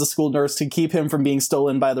job as a school nurse to keep him from being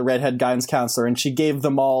stolen by the redhead guidance counselor, and she gave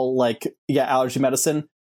them all allergy medicine.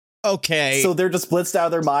 Okay. So they're just blitzed out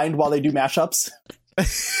of their mind while they do mashups.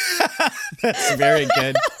 That's very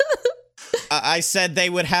good. I said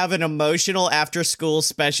they would have an emotional after school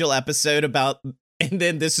special episode about, and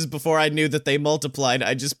then this is before I knew that they multiplied.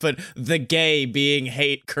 I just put the gay being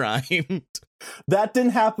hate crime. That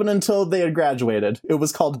didn't happen until they had graduated. It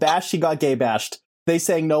was called Bash, She Got Gay Bashed. They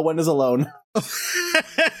sang No One Is Alone.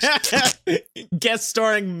 Guest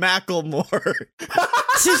starring Macklemore.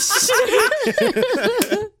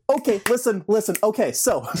 Okay, listen. Okay,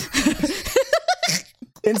 so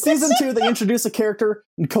in season 2, they introduce a character,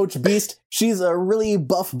 Coach Beast. She's a really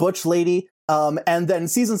buff butch lady. And then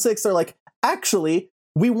season 6, they're like, actually,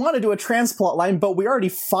 we want to do a trans plot line, but we already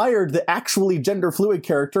fired the actually gender fluid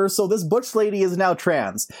character, so this butch lady is now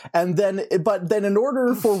trans. But then in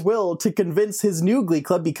order for Will to convince his new Glee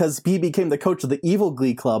Club, because he became the coach of the evil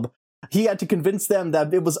Glee Club, he had to convince them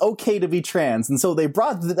that it was okay to be trans. And so they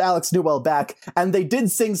brought Alex Newell back, and they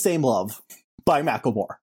did sing Same Love by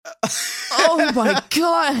Macklemore. Oh my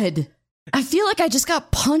god! I feel like I just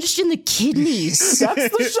got punched in the kidneys. That's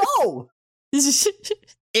the show!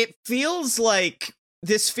 It feels like...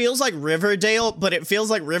 This feels like Riverdale, but it feels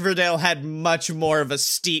like Riverdale had much more of a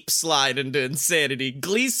steep slide into insanity.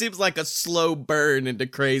 Glee seems like a slow burn into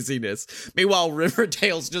craziness. Meanwhile,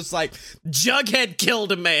 Riverdale's just like, Jughead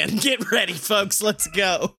killed a man. Get ready, folks. Let's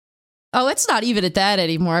go. Oh, it's not even at that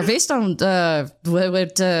anymore. Based on the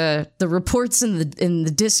reports in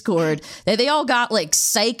the Discord, they all got like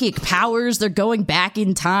psychic powers. They're going back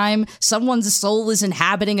in time. Someone's soul is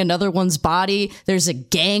inhabiting another one's body. There's a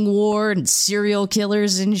gang war and serial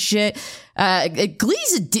killers and shit.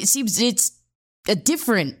 Glee's seems it's a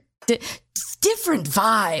different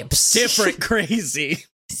vibes. Different crazy.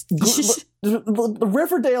 The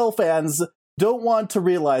Riverdale fans don't want to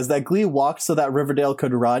realize that Glee walked so that Riverdale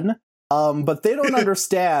could run. But they don't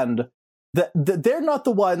understand that they're not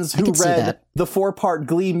the ones who read the 4-part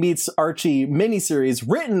Glee Meets Archie miniseries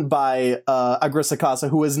written by Agrissa Casa,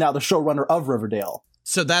 who is now the showrunner of Riverdale.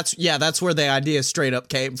 So that's where the idea straight up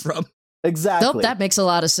came from. Exactly. Nope, that makes a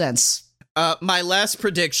lot of sense. My last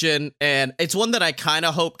prediction, and it's one that I kind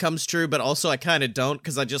of hope comes true, but also I kind of don't,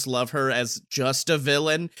 because I just love her as just a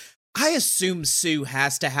villain. I assume Sue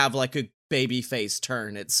has to have like a babyface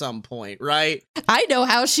turn at some point, right? I know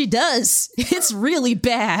how she does. It's really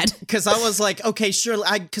bad. Because I was like, okay, sure,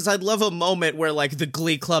 because I'd love a moment where like the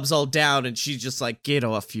Glee Club's all down and she's just like, get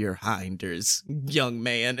off your hinders, young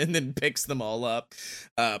man, and then picks them all up.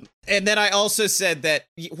 And then I also said that,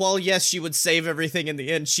 while yes, she would save everything in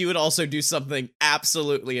the end, she would also do something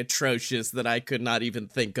absolutely atrocious that I could not even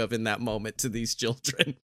think of in that moment to these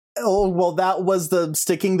children. Oh, well, that was the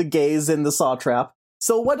sticking the gays in the saw trap.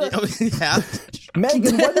 So what? Yeah.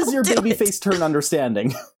 Megan, what is your babyface turn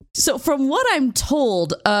understanding? So from what I'm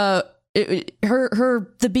told, the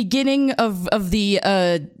beginning of the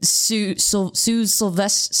Sue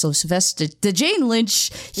Sylvester, the Jane Lynch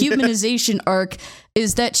humanization arc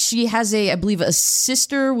is that she has I believe a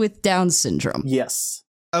sister with Down syndrome. Yes.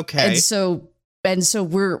 Okay. And so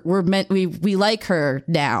we're meant we like her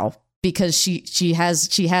now because she has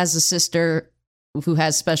a sister who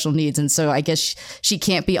has special needs, and so I guess she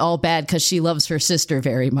can't be all bad because she loves her sister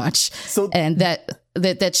very much. So, and that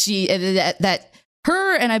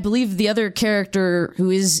her and I believe the other character who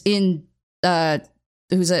is in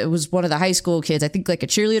was one of the high school kids, I think like a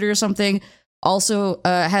cheerleader or something, also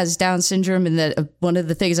has Down syndrome. And that one of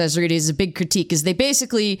the things I was reading is a big critique is they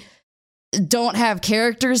basically don't have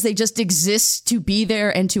characters; they just exist to be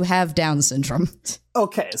there and to have Down syndrome.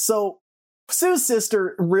 Okay, so Sue's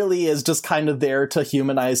sister really is just kind of there to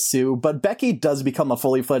humanize Sue, but Becky does become a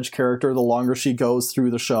fully fledged character the longer she goes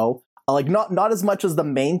through the show. Like, not as much as the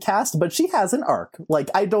main cast, but she has an arc. Like,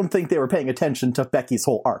 I don't think they were paying attention to Becky's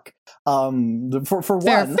whole arc.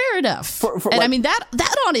 Fair enough. I mean,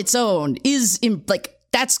 that on its own is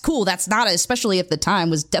that's cool. That's not, especially at the time,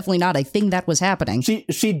 was definitely not a thing that was happening.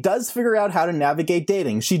 She does figure out how to navigate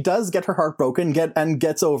dating. She does get her heart broken and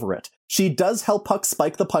gets over it. She does help Puck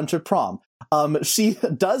spike the punch at prom. She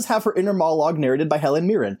does have her inner monologue narrated by Helen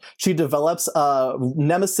Mirren. She develops a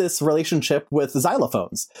nemesis relationship with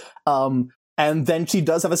xylophones. And then she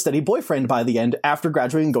does have a steady boyfriend by the end after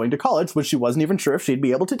graduating and going to college, which she wasn't even sure if she'd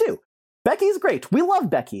be able to do. Becky's great. We love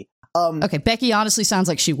Becky. Okay, Becky honestly sounds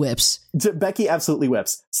like she whips. Becky absolutely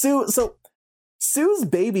whips. Sue's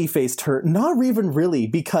baby-faced her, not even really,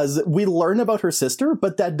 because we learn about her sister,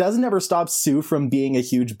 but that doesn't ever stop Sue from being a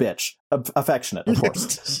huge bitch. Affectionate, of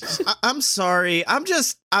course. I'm sorry.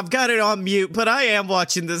 I've got it on mute, but I am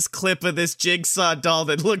watching this clip of this Jigsaw doll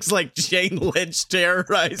that looks like Jane Lynch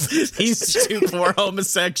terrorized these two poor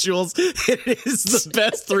homosexuals. It is the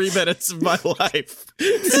best 3 minutes of my life.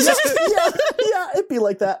 yeah, it'd be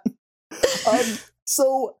like that.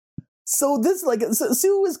 So this, like,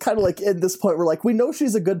 Sue is kind of like in this point where, like, we know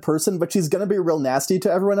she's a good person, but she's gonna be real nasty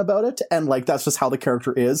to everyone about it, and, like, that's just how the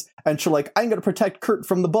character is. And she's like, I'm gonna protect Kurt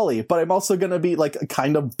from the bully, but I'm also gonna be, like,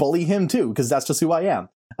 kind of bully him too, because that's just who I am.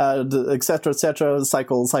 Etc.,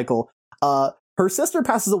 cycle. Her sister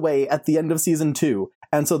passes away at the end of season 2,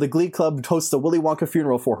 and so the Glee Club hosts a Willy Wonka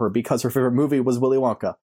funeral for her because her favorite movie was Willy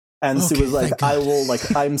Wonka. And okay, Sue was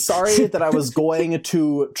like, I'm sorry that I was going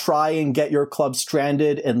to try and get your club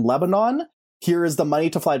stranded in Lebanon. Here is the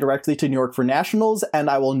money to fly directly to New York for nationals, and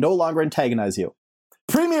I will no longer antagonize you.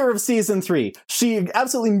 Premiere of season 3, she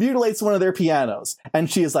absolutely mutilates one of their pianos.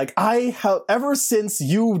 And she is like, ever since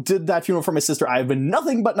you did that funeral for my sister, I've been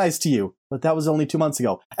nothing but nice to you. But that was only 2 months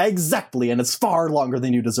ago. Exactly, and it's far longer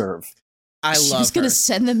than you deserve. I love her. She's going to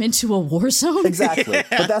send them into a war zone? Exactly, yeah.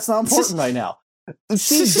 But that's not important right now.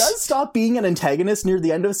 She does stop being an antagonist near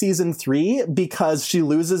the end of season 3 because she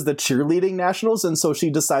loses the cheerleading nationals, and so she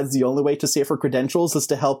decides the only way to save her credentials is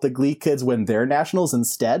to help the Glee kids win their nationals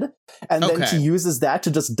instead. And then she uses that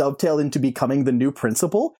to just dovetail into becoming the new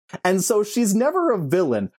principal. And so she's never a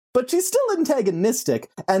villain, but she's still antagonistic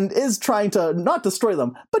and is trying to not destroy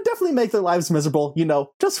them, but definitely make their lives miserable,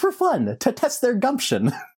 just for fun, to test their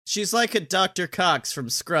gumption. She's like a Dr. Cox from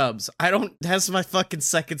Scrubs. That's my fucking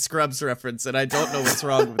second Scrubs reference, and I don't know what's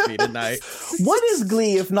wrong with me tonight. What is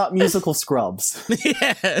Glee if not musical Scrubs?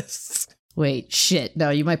 Yes. Wait, shit. No,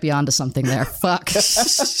 you might be onto something there. Fuck. I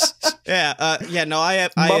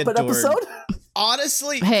Muppet adored. episode?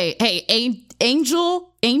 Honestly. Hey,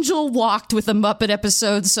 Angel walked with a Muppet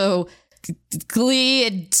episode, so Glee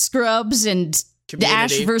and Scrubs and Community.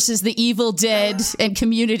 Ash versus the Evil Dead and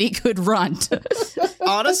Community could run.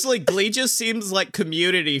 Honestly, Glee just seems like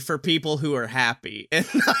Community for people who are happy. And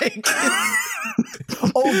like,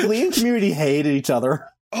 Glee and Community hated each other.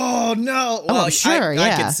 Oh no! Well, sure, I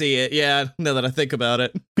can see it. Yeah, now that I think about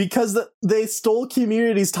it, because they stole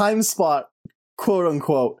Community's time spot, quote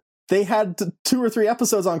unquote. They had 2 or 3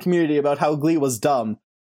 episodes on Community about how Glee was dumb,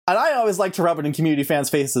 and I always like to rub it in Community fans'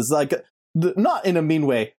 faces, like not in a mean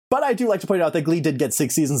way. But I do like to point out that Glee did get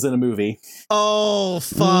 6 seasons in a movie. Oh,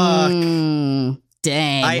 fuck.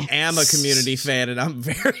 Dang. I am a Community fan, and I'm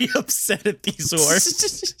very upset at these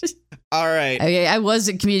words. All right. Okay, I was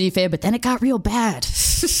a Community fan, but then it got real bad.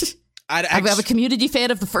 I'm a Community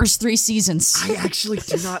fan of the first 3 seasons. I actually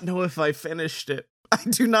do not know if I finished it. I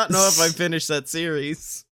do not know if I finished that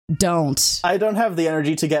series. Don't. I don't have the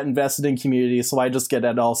energy to get invested in Community, so I just get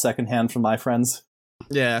it all secondhand from my friends.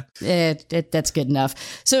 Yeah. That's good enough.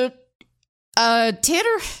 So,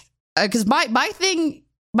 Tanner, because my thing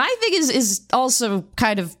is also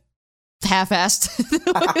kind of half-assed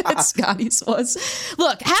the way that Scotty's was.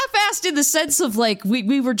 Look, half-assed in the sense of, like,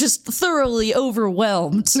 we were just thoroughly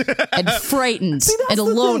overwhelmed and frightened and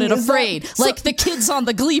alone and afraid, like the kids on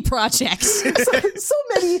the Glee project.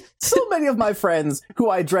 So many of my friends who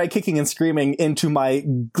I drag kicking and screaming into my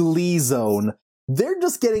Glee zone, they're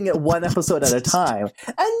just getting it 1 episode at a time.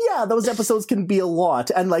 And yeah, those episodes can be a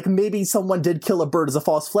lot. And like maybe someone did kill a bird as a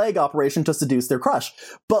false flag operation to seduce their crush.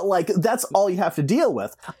 But like that's all you have to deal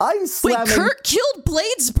with. I'm slamming. Wait, Kurt killed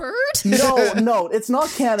Blade's bird? No, it's not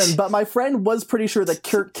canon. But my friend was pretty sure that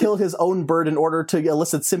Kurt killed his own bird in order to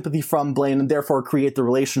elicit sympathy from Blaine and therefore create the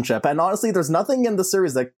relationship. And honestly, there's nothing in the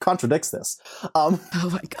series that contradicts this. Oh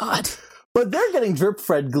my god. But they're getting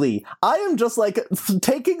drip-fed Glee. I am just, like,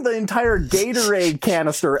 taking the entire Gatorade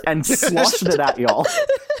canister and sloshing it at y'all.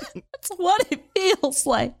 That's what it feels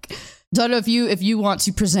like. So I don't know if you want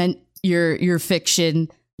to present your fiction.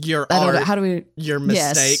 Your I don't art. know, how do we... Your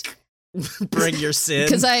mistake. Yes. Bring your sin.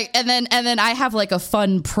 Because and then I have, like, a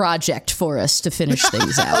fun project for us to finish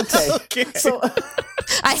things out. Okay. So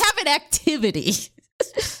I have an activity.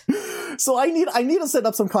 So I need to set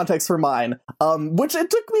up some context for mine, which it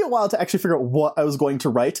took me a while to actually figure out what I was going to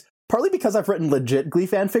write, partly because I've written legit Glee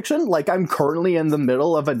fan fiction. Like, I'm currently in the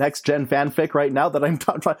middle of a next-gen fanfic right now that I'm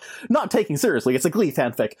not taking seriously. It's a Glee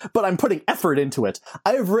fanfic, but I'm putting effort into it.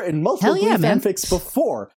 I've written multiple Glee fanfics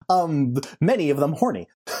before, many of them horny.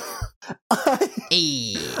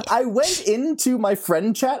 I went into my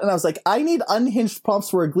friend chat and I was like, I need unhinged prompts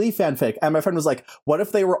for a Glee fanfic. And my friend was like, what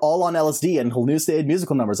if they were all on LSD and hallucinated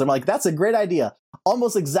musical numbers? I'm like, that's a great idea.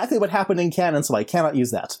 Almost exactly what happened in canon, so I cannot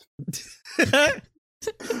use that.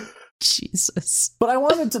 Jesus. But I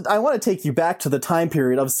want to take you back to the time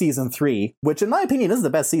period of season 3, which in my opinion is the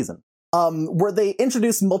best season. Where they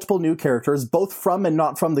introduced multiple new characters, both from and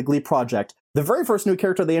not from the Glee project. The very first new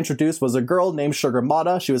character they introduced was a girl named Sugar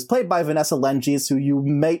Mata. She was played by Vanessa Lenges, who you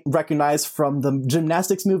may recognize from the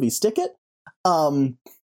gymnastics movie Stick It.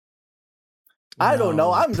 I don't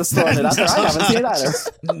know. I'm just throwing it out there. I haven't seen it either.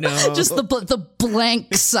 No. Just the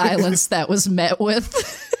blank silence that was met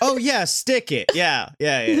with. Oh, yeah, Stick It. Yeah.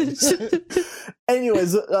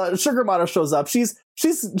 Anyways, Sugar Mata shows up. She's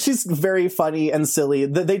very funny and silly.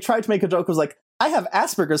 They tried to make a joke. It was like, I have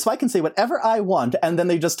Asperger's, so I can say whatever I want. And then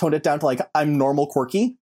they just toned it down to like, I'm normal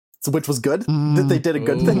quirky, which was good. They did a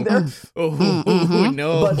good thing there.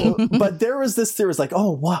 No. But there was this theory, like, oh,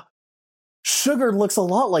 wow. Sugar looks a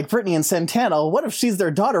lot like Brittany and Santana. What if she's their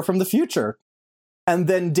daughter from the future? And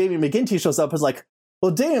then Damien McGinty shows up as like, well,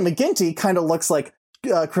 Damien McGinty kind of looks like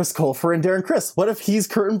Chris Colfer and Darren Criss. What if he's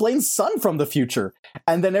Kurt and Blaine's son from the future?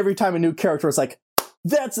 And then every time a new character is like,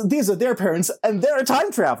 these are their parents and they're a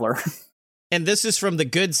time traveler. And this is from the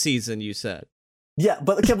good season, you said. Yeah,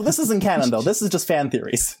 but this isn't canon though. This is just fan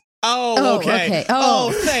theories. Oh, okay.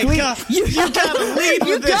 Oh, thank God. You gotta lead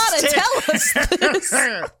with this. You gotta tell us this.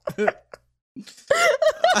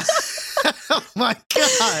 Oh my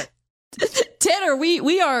God. Tanner,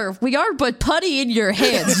 we are but putty in your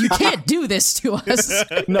hands. You can't do this to us.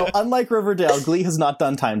 No, unlike Riverdale, Glee has not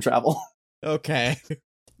done time travel. Okay.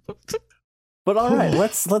 But all right,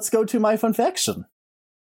 let's go to my funfaction.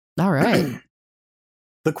 All right.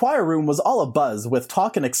 The choir room was all abuzz with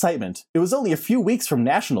talk and excitement. It was only a few weeks from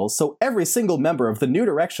nationals, so every single member of the New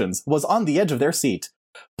Directions was on the edge of their seat.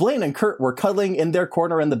 Blaine and Kurt were cuddling in their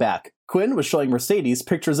corner in the back. Quinn was showing Mercedes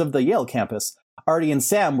pictures of the Yale campus. Artie and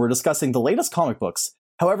Sam were discussing the latest comic books.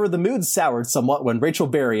 However, the mood soured somewhat when Rachel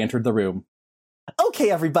Berry entered the room.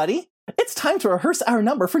 Okay, everybody, it's time to rehearse our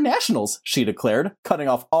number for nationals, she declared, cutting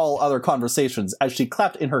off all other conversations as she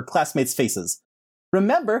clapped in her classmates' faces.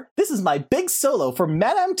 Remember, this is my big solo for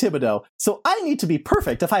Madame Thibodeau, so I need to be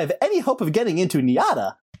perfect if I have any hope of getting into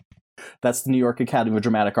NYADA. That's the New York Academy of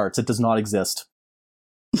Dramatic Arts. It does not exist.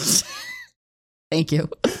 Thank you.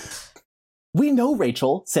 We know,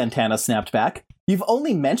 Rachel, Santana snapped back. You've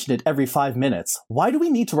only mentioned it every 5 minutes. Why do we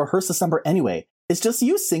need to rehearse this number anyway? It's just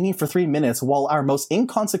you singing for 3 minutes while our most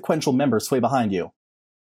inconsequential members sway behind you.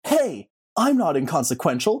 Hey, I'm not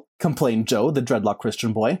inconsequential, complained Joe, the dreadlock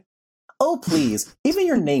Christian boy. Oh, please, even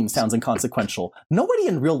your name sounds inconsequential. Nobody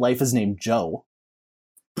in real life is named Joe.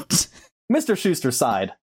 Mr. Schuster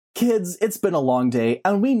sighed. Kids, it's been a long day,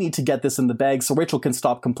 and we need to get this in the bag so Rachel can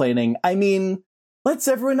stop complaining. I mean, let's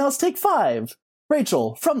everyone else take 5.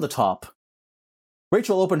 Rachel, from the top.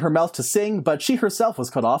 Rachel opened her mouth to sing, but she herself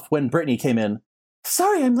was cut off when Brittany came in.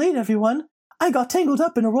 Sorry I'm late, everyone. I got tangled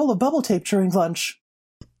up in a roll of bubble tape during lunch.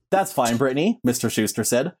 That's fine, Brittany, Mr. Schuster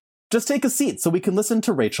said. Just take a seat so we can listen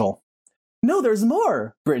to Rachel. No, there's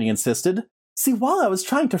more, Brittany insisted. See, while I was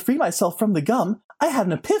trying to free myself from the gum, I had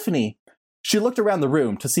an epiphany. She looked around the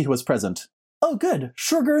room to see who was present. Oh good,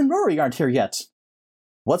 Sugar and Rory aren't here yet.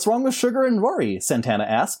 What's wrong with Sugar and Rory? Santana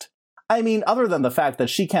asked. I mean, other than the fact that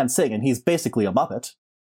she can't sing and he's basically a Muppet.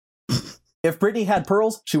 If Brittany had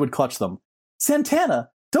pearls, she would clutch them. Santana,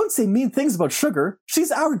 don't say mean things about Sugar.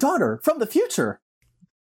 She's our daughter, from the future.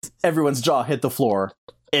 Everyone's jaw hit the floor.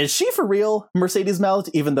 Is she for real? Mercedes mouthed,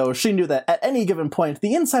 even though she knew that at any given point,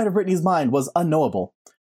 the inside of Brittany's mind was unknowable.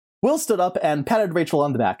 Will stood up and patted Rachel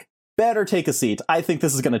on the back. Better take a seat. I think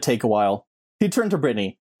this is going to take a while. He turned to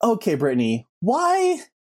Brittany. Okay, Brittany, why?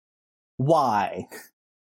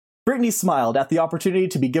 Brittany smiled at the opportunity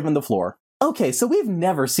to be given the floor. Okay, so we've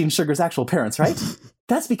never seen Sugar's actual parents, right?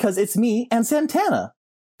 That's because it's me and Santana.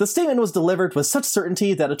 The statement was delivered with such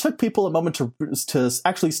certainty that it took people a moment to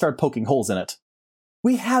actually start poking holes in it.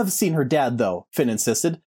 We have seen her dad, though, Finn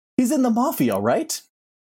insisted. He's in the Mafia, right?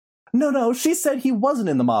 No, she said he wasn't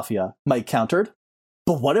in the Mafia, Mike countered.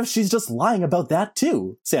 But what if she's just lying about that,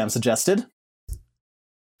 too? Sam suggested.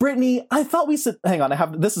 Brittany, I thought we said... Hang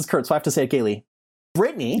on, this is Kurt, so I have to say it gaily.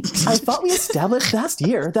 Brittany, I thought we established last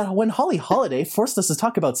year that when Holly Holiday forced us to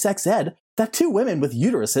talk about sex ed, that 2 women with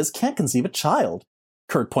uteruses can't conceive a child,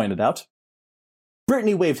 Kurt pointed out.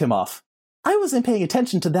 Brittany waved him off. I wasn't paying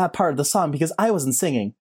attention to that part of the song because I wasn't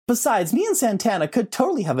singing. Besides, me and Santana could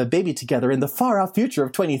totally have a baby together in the far-off future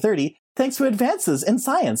of 2030 thanks to advances in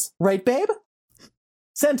science. Right, babe?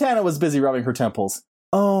 Santana was busy rubbing her temples.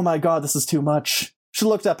 Oh my god, this is too much. She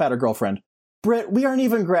looked up at her girlfriend. Britt, we aren't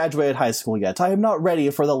even graduated high school yet. I am not ready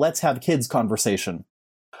for the let's have kids conversation.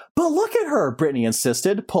 But look at her, Brittany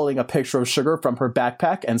insisted, pulling a picture of Sugar from her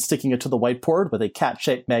backpack and sticking it to the whiteboard with a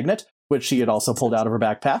cat-shaped magnet, which she had also pulled out of her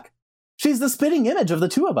backpack. She's the spitting image of the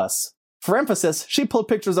two of us. For emphasis, she pulled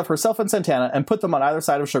pictures of herself and Santana and put them on either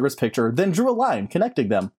side of Sugar's picture, then drew a line connecting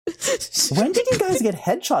them. When did you guys get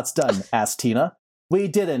headshots done? Asked Tina. We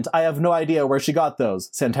didn't. I have no idea where she got those,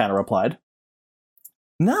 Santana replied.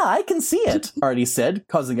 Nah, I can see it, Artie said,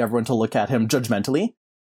 causing everyone to look at him judgmentally.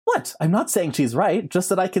 What? I'm not saying she's right, just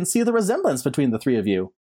that I can see the resemblance between the three of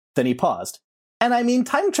you. Then he paused. And I mean,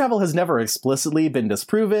 time travel has never explicitly been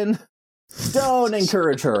disproven. Don't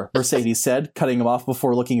encourage her, Mercedes said, cutting him off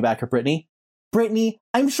before looking back at Brittany. Brittany,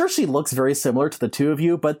 I'm sure she looks very similar to the two of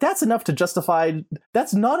you, but that's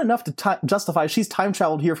not enough to justify she's time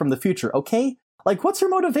traveled here from the future, okay? Like, what's her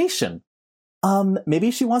motivation?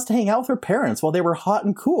 Maybe she wants to hang out with her parents while they were hot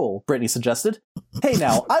and cool, Brittany suggested. Hey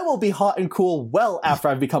now, I will be hot and cool well after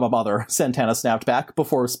I've become a mother, Santana snapped back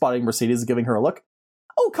before spotting Mercedes and giving her a look.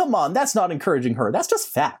 Oh, come on, that's not encouraging her, that's just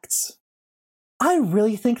facts. I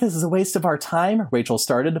really think this is a waste of our time, Rachel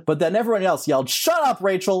started, but then everyone else yelled, Shut up,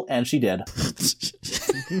 Rachel, and she did.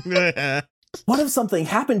 What if something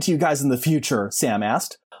happened to you guys in the future, Sam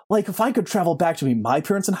asked. Like, if I could travel back to meet my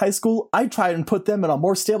parents in high school, I'd try and put them in a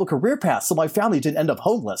more stable career path so my family didn't end up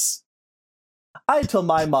homeless. I'd tell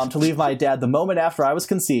my mom to leave my dad the moment after I was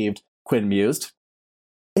conceived, Quinn mused.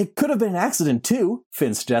 It could have been an accident, too,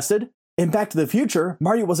 Finn suggested. In Back to the Future,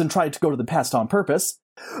 Marty wasn't trying to go to the past on purpose.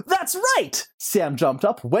 That's right! Sam jumped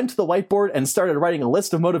up, went to the whiteboard, and started writing a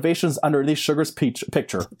list of motivations underneath Sugar's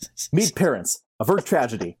picture. Meet parents. Avert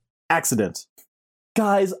tragedy. Accident.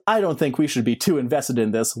 Guys, I don't think we should be too invested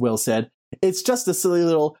in this, Will said. It's just a silly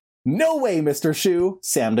little, no way, Mr. Shu,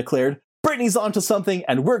 Sam declared. Brittany's onto something,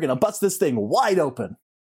 and we're gonna bust this thing wide open.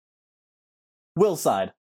 Will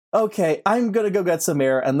sighed. Okay, I'm gonna go get some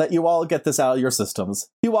air and let you all get this out of your systems.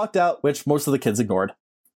 He walked out, which most of the kids ignored.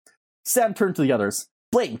 Sam turned to the others.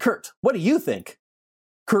 Blaine, Kurt, what do you think?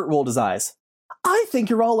 Kurt rolled his eyes. I think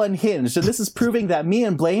you're all unhinged, and this is proving that me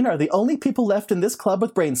and Blaine are the only people left in this club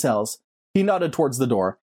with brain cells. He nodded towards the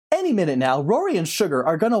door. Any minute now, Rory and Sugar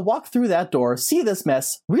are gonna walk through that door, see this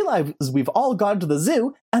mess, realize we've all gone to the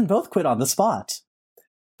zoo, and both quit on the spot.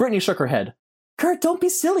 Brittany shook her head. Kurt, don't be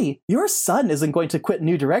silly. Your son isn't going to quit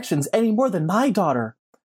New Directions any more than my daughter.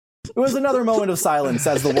 It was another moment of silence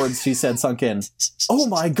as the words she said sunk in. Oh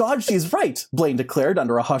my god, she's right, Blaine declared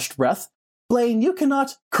under a hushed breath. Blaine, you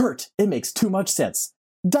cannot... Kurt, it makes too much sense.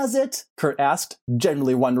 Does it? Kurt asked,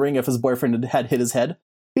 genuinely wondering if his boyfriend had hit his head.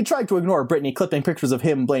 He tried to ignore Brittany clipping pictures of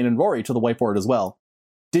him, Blaine, and Rory to the whiteboard as well.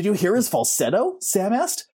 Did you hear his falsetto? Sam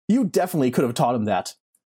asked. You definitely could have taught him that.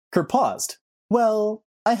 Kurt paused. Well,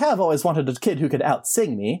 I have always wanted a kid who could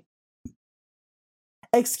out-sing me.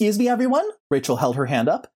 Excuse me, everyone? Rachel held her hand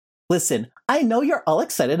up. Listen, I know you're all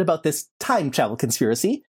excited about this time travel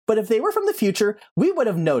conspiracy, but if they were from the future, we would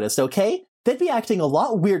have noticed, okay? They'd be acting a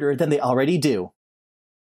lot weirder than they already do.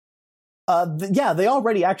 Yeah, they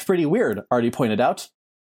already act pretty weird, Artie pointed out.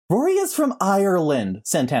 Rory is from Ireland,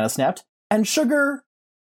 Santana snapped. And Sugar...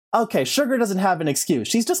 Okay, Sugar doesn't have an excuse.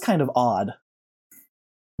 She's just kind of odd.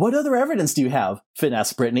 What other evidence do you have? Finn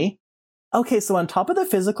asked Brittany. Okay, so on top of the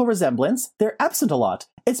physical resemblance, they're absent a lot.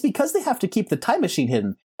 It's because they have to keep the time machine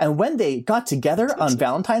hidden. And when they got together on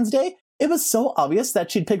Valentine's Day, it was so obvious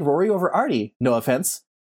that she'd pick Rory over Artie. No offense.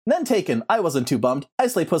 None taken. I wasn't too bummed. I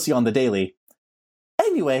slay pussy on the daily.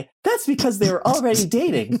 Anyway, that's because they were already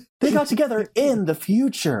dating. They got together in the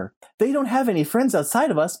future. They don't have any friends outside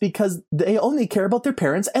of us because they only care about their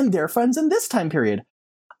parents and their friends in this time period.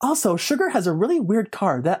 Also, Sugar has a really weird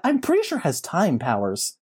car that I'm pretty sure has time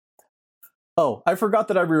powers. Oh, I forgot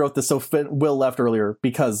that I rewrote this so Will left earlier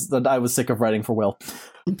because I was sick of writing for Will.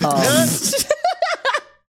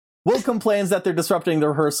 Will complains that they're disrupting the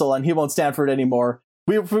rehearsal and he won't stand for it anymore.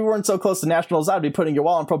 If we weren't so close to nationals, I'd be putting you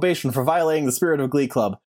all on probation for violating the spirit of Glee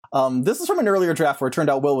Club. This is from an earlier draft where it turned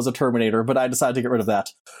out Will was a Terminator, but I decided to get rid of that.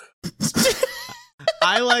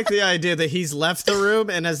 I like the idea that he's left the room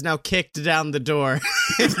and has now kicked down the door.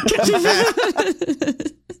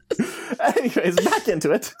 Anyways, back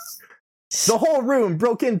into it. The whole room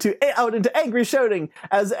broke out into angry shouting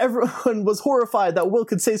as everyone was horrified that Will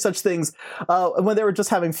could say such things when they were just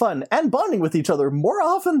having fun and bonding with each other more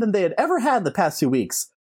often than they had ever had the past 2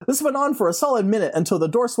 weeks. This went on for a solid minute until the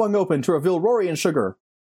door swung open to reveal Rory and Sugar.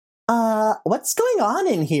 What's going on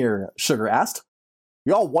in here? Sugar asked.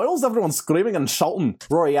 Yo, why is everyone screaming and shouting?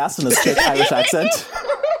 Rory asked in his thick Irish accent.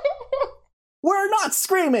 We're not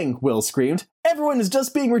screaming, Will screamed. Everyone is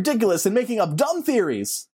just being ridiculous and making up dumb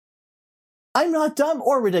theories. I'm not dumb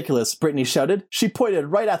or ridiculous, Brittany shouted. She pointed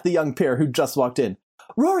right at the young pair who just walked in.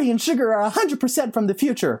 Rory and Sugar are 100% from the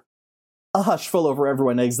future. A hush fell over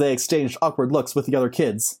everyone as they exchanged awkward looks with the other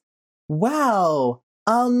kids. Wow.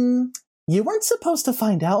 You weren't supposed to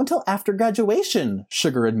find out until after graduation,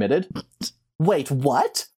 Sugar admitted. Wait,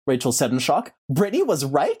 what? Rachel said in shock. Brittany was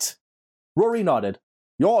right? Rory nodded.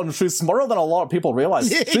 Yeah, and she's smarter than a lot of people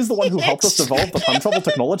realize. She's the one who helped us develop the time travel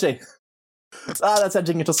technology. That's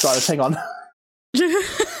edging into Scottish. Hang on.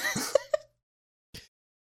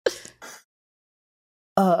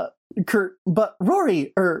 Kurt, but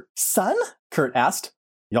Rory, son? Kurt asked.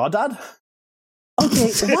 Yeah, Dad?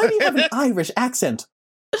 Okay, why do you have an Irish accent?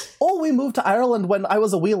 Oh, we moved to Ireland when I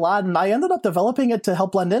was a wee lad, and I ended up developing it to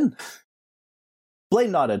help blend in.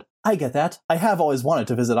 Blaine nodded. I get that. I have always wanted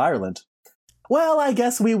to visit Ireland. Well, I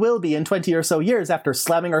guess we will be in 20 or so years after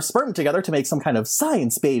slamming our sperm together to make some kind of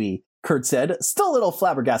science baby, Kurt said, still a little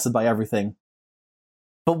flabbergasted by everything.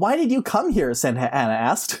 But why did you come here, Santa Ana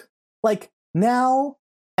asked. Like, now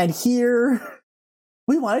and here?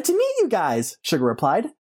 We wanted to meet you guys, Sugar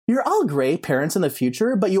replied. You're all great parents in the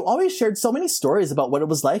future, but you always shared so many stories about what it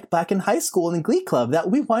was like back in high school and in Glee Club that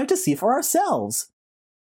we wanted to see for ourselves.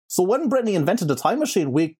 So when Brittany invented a time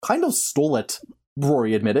machine, we kind of stole it,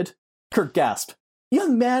 Rory admitted. Kurt gasped.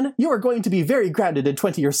 Young man, you are going to be very grounded in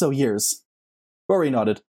 20 or so years. Rory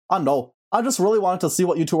nodded. No, I just really wanted to see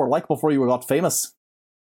what you two were like before you got famous.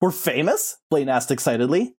 We're famous? Blaine asked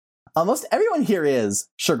excitedly. Almost everyone here is,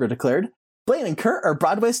 Sugar declared. Blaine and Kurt are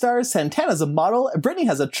Broadway stars, Santana's a model, Brittany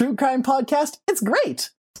has a true crime podcast. It's great.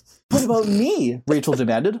 What about me? Rachel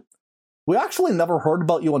demanded. We actually never heard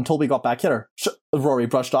about you until we got back here, Rory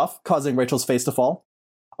brushed off, causing Rachel's face to fall.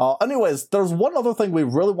 Anyways, there's one other thing we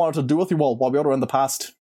really wanted to do with you while we were in the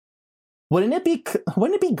past. Wouldn't it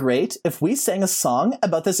be great if we sang a song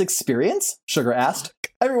about this experience? Sugar asked.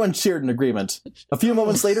 Everyone cheered in agreement. A few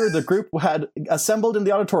moments later, the group had assembled in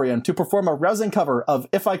the auditorium to perform a rousing cover of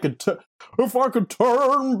If I Could Turn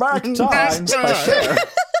Back Time by Cher.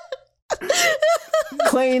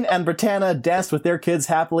 Klaine and Britannia danced with their kids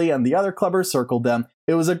happily, and the other clubbers circled them.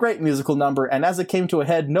 It was a great musical number, and as it came to a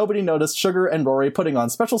head, nobody noticed Sugar and Rory putting on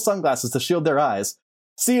special sunglasses to shield their eyes.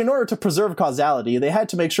 See, in order to preserve causality, they had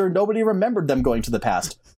to make sure nobody remembered them going to the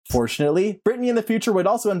past. Fortunately, Brittany in the future would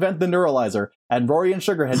also invent the neuralizer, and Rory and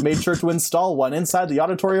Sugar had made sure to install one inside the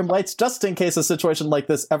auditorium lights just in case a situation like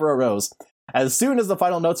this ever arose. As soon as the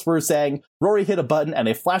final notes were sang, Rory hit a button and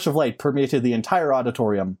a flash of light permeated the entire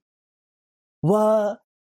auditorium.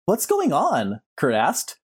 What's going on? Kurt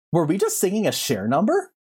asked. Were we just singing a Cher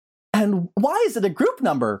number? And why is it a group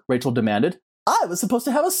number? Rachel demanded. I was supposed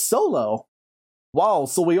to have a solo. Wow,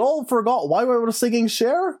 so we all forgot why we were singing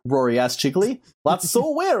Cher? Rory asked cheekily. That's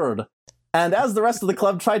so weird. And as the rest of the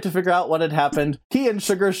club tried to figure out what had happened, he and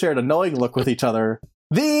Sugar shared a knowing look with each other.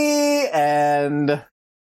 The end.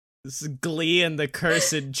 This is Glee and the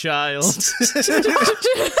Cursed Child.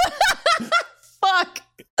 Fuck.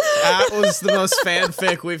 That was the most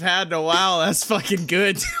fanfic we've had in a while. That's fucking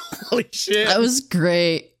good. Holy shit. That was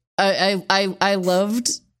great. I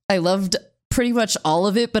loved pretty much all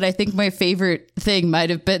of it, but I think my favorite thing might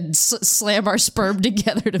have been slam our sperm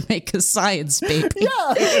together to make a science baby.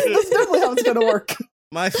 Yeah, that's definitely how it's gonna work.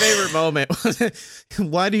 My favorite moment was,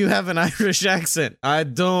 why do you have an Irish accent? I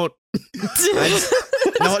don't.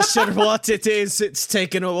 Not sure what it is. It's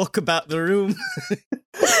taking a walk about the room.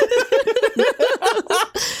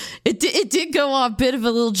 It did go on a bit of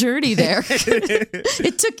a little journey there.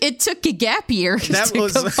 It took a gap year to go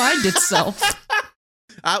find itself.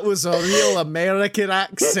 That was a real American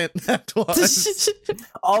accent, that was.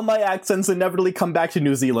 All my accents inevitably come back to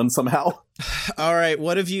New Zealand somehow. All right,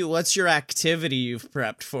 what's your activity you've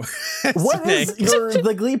prepped for? What is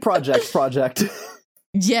the Glee project?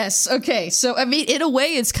 Yes, okay. So, I mean, in a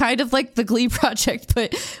way, it's kind of like the Glee project,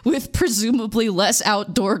 but with presumably less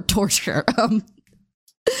outdoor torture.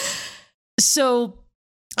 So,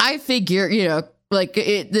 I figure,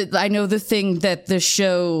 I know the thing that the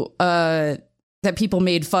show, that people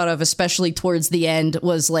made fun of, especially towards the end,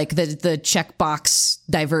 was like the checkbox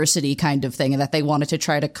diversity kind of thing, and that they wanted to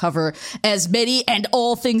try to cover as many and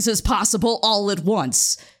all things as possible all at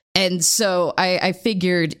once. And so I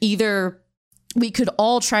figured either we could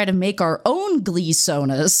all try to make our own Glee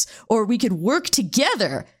sonas, or we could work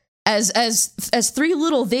together as three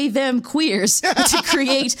little they-them queers to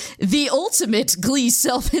create the ultimate Glee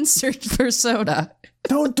self-insert persona.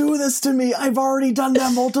 Don't do this to me. I've already done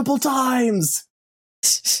that multiple times.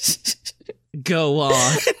 Go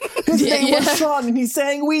on. His name was Sean, and he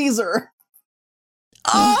sang Weezer.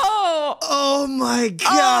 Oh my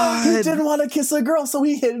god. He didn't want to kiss a girl, so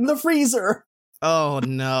he hid in the freezer. Oh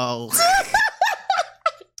no.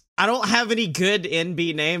 I don't have any good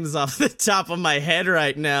NB names off the top of my head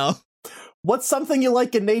right now. What's something you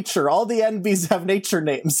like in nature? All the NBs have nature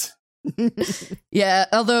names. Yeah,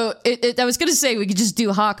 although I was gonna say we could just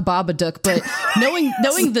do Hawk Babadook, but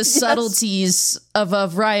knowing the subtleties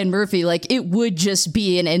of Ryan Murphy, like it would just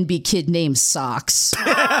be an NB kid named Socks.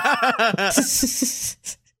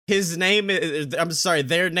 His name is, I'm sorry,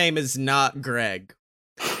 their name is not Greg.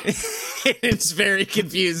 It's very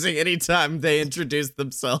confusing anytime they introduce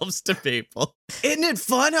themselves to people. Isn't it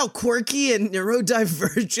fun how quirky and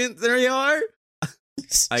neurodivergent they are?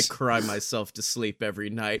 I cry myself to sleep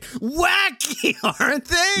every night. Wacky, aren't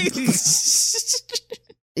they?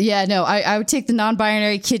 Yeah, no, I would take the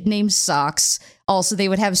non-binary kid named Socks. Also, they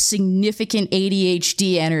would have significant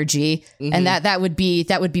ADHD energy, and that would be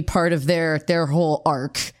part of their whole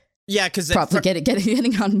arc. Yeah, because probably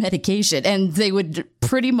getting on medication, and they would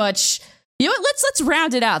pretty much. You know what? Let's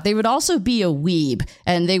round it out. They would also be a weeb,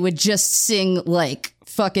 and they would just sing like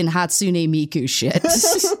fucking Hatsune Miku shit.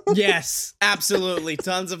 Yes, absolutely.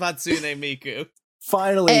 Tons of Hatsune Miku.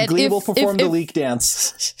 Finally, and Glee will perform the leak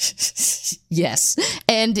dance. Yes.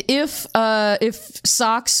 And if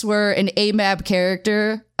Socks were an AMAB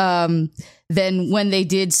character, then when they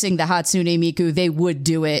did sing the Hatsune Miku, they would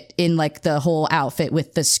do it in like the whole outfit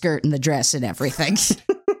with the skirt and the dress and everything.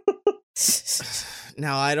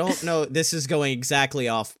 Now, I don't know, this is going exactly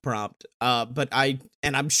off prompt, but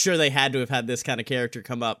I'm sure they had to have had this kind of character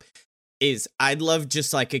come up, I'd love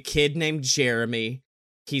just like a kid named Jeremy.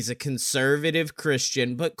 He's a conservative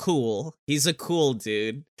Christian, but cool. He's a cool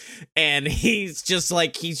dude. And he's just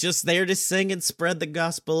there to sing and spread the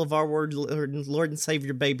gospel of our Lord and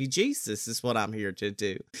Savior, baby Jesus, is what I'm here to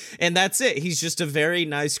do. And that's it. He's just a very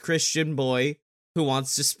nice Christian boy who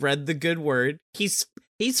wants to spread the good word. He's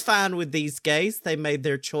fine with these gays. They made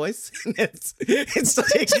their choice. It's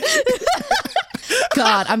like...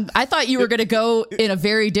 God, I thought you were going to go in a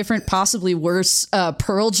very different, possibly worse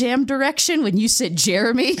Pearl Jam direction when you said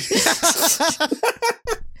Jeremy.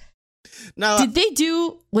 No, did they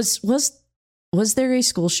do was there a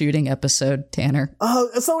school shooting episode, Tanner?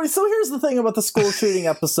 So here's the thing about the school shooting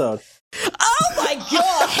episode. Oh my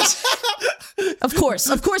god! Of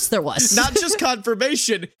course there was. Not just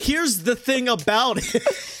confirmation. Here's the thing about it.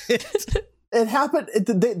 It happened.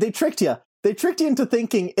 They tricked you. They tricked you into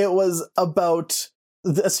thinking it was about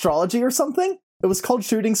the astrology or something. It was called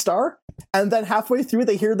Shooting Star. And then halfway through,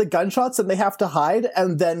 they hear the gunshots and they have to hide.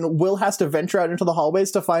 And then Will has to venture out into the hallways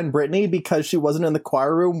to find Brittany because she wasn't in the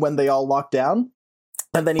choir room when they all locked down.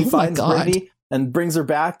 And then he finds Brittany and brings her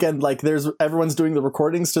back. And like, everyone's doing the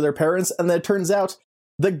recordings to their parents. And then it turns out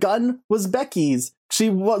the gun was Becky's. She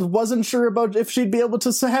wasn't sure about if she'd be able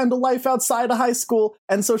to handle life outside of high school,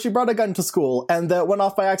 and so she brought a gun to school, and that went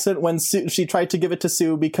off by accident when she tried to give it to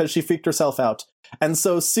Sue because she freaked herself out. And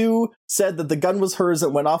so Sue said that the gun was hers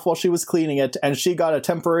and went off while she was cleaning it, and she got a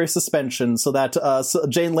temporary suspension so that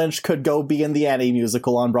Jane Lynch could go be in the Annie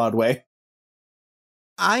musical on Broadway.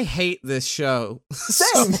 I hate this show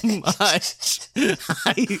so much.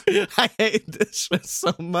 I hate this show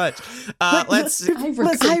so much.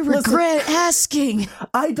 I regret asking.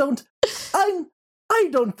 I don't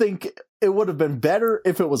think it would have been better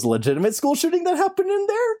if it was a legitimate school shooting that happened in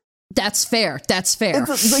there. That's fair. It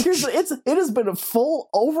has been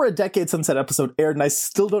over a decade since that episode aired, and I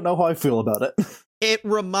still don't know how I feel about it. It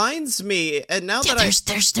reminds me, and now that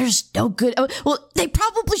there's no good. Well, they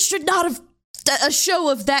probably should not have. A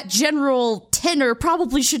show of that general tenor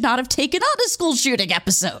probably should not have taken on a school shooting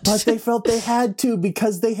episode. But they felt they had to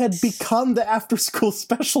because they had become the after-school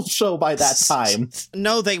special show by that time.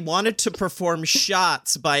 No, they wanted to perform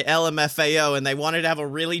Shots by LMFAO, and they wanted to have a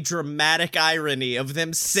really dramatic irony of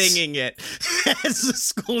them singing it as the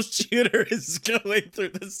school shooter is going through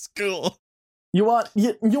the school. You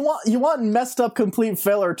want messed up complete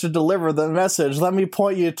filler to deliver the message. Let me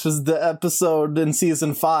point you to the episode in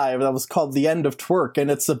season 5 that was called The End of Twerk, and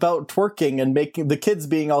it's about twerking and making the kids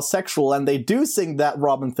being all sexual, and they do sing that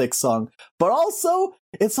Robin Thicke song. But also,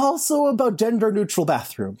 it's also about gender neutral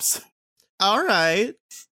bathrooms. All right.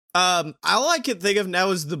 All I can think of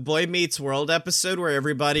now is the Boy Meets World episode where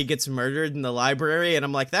everybody gets murdered in the library, and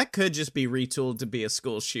I'm like, that could just be retooled to be a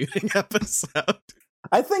school shooting episode.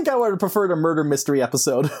 I think I would have preferred a murder mystery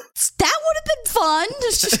episode. That would have been fun.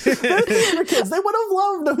 They're theater kids. They would have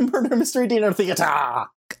loved a murder mystery dinner theater.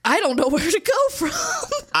 I don't know where to go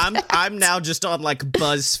from. I'm now just on like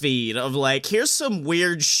BuzzFeed of like, here's some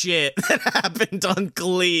weird shit that happened on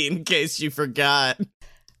Glee in case you forgot.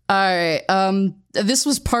 All right. This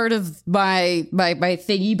was part of my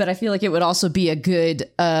thingy, but I feel like it would also be a good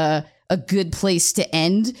place to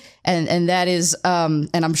end, and that is and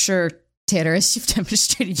I'm sure Tanner, as you've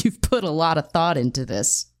demonstrated, you've put a lot of thought into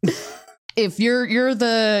this. If you're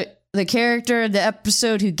the character in the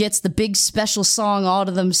episode who gets the big special song all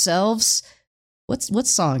to themselves, what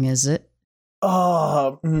song is it?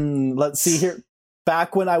 Let's see here.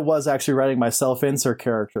 Back when I was actually writing my self-insert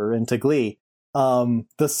character into Glee,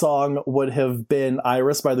 the song would have been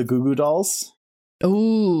Iris by the Goo Goo Dolls.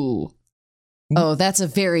 Ooh. Oh, that's a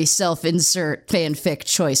very self-insert fanfic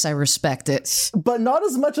choice. I respect it. But not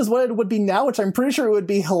as much as what it would be now, which I'm pretty sure it would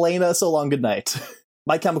be Helena, So Long Goodnight.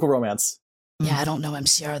 My Chemical Romance. Yeah, I don't know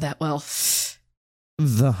MCR that well.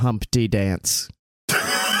 The Humpty Dance.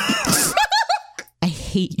 I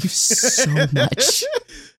hate you so much.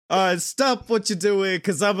 Stop what you're doing,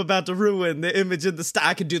 because I'm about to ruin the image in the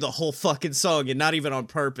I can do the whole fucking song, and not even on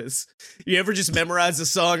purpose. You ever just memorize a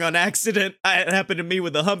song on accident? It happened to me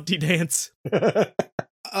with the Humpty Dance.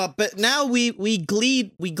 But now we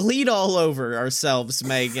gleed all over ourselves,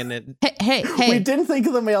 Megan. And Hey. We didn't think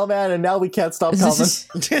of the mailman, and now we can't stop coming.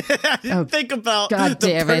 I didn't think about God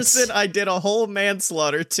the person I did a whole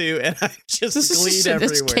manslaughter to, and I just gleed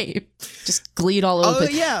everywhere. Just gleed all over. Oh,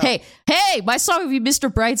 yeah. Hey, my song would be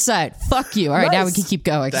Mr. Brightside. Fuck you. All right, now we can keep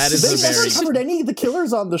going. That is They never covered any of the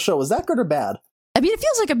killers on the show. Is that good or bad? I mean, it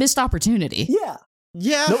feels like a missed opportunity. Yeah.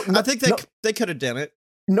 Yeah, I think they could have done it.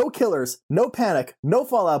 No killers, no Panic, no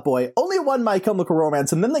Fall Out Boy, only one My Chemical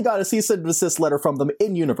Romance, and then they got a cease and desist letter from them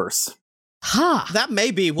in universe. Ha! That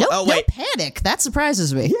may be. No wait. Panic. That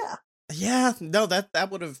surprises me. Yeah. Yeah, no,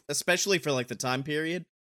 that would have, especially for like the time period.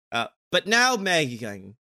 But now,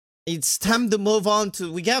 Megan, it's time to move on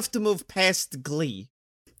to. We have to move past Glee,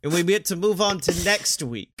 and we get to move on to next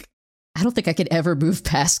week. I don't think I could ever move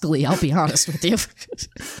past Glee, I'll be honest with you.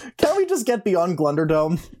 Can't we just get beyond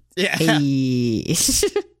Glunderdome? Yeah. Hey.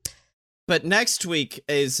 But next week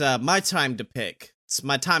is my time to pick. It's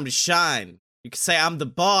my time to shine. You can say I'm the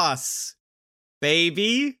boss,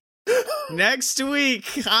 baby. Next week,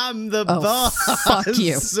 I'm the boss. Fuck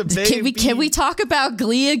you. Baby. Can we talk about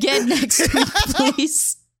Glee again next week,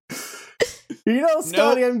 please? You know,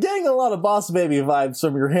 Scotty, I'm getting a lot of Boss Baby vibes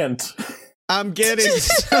from your hint. I'm getting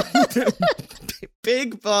some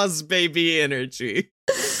big boss baby energy.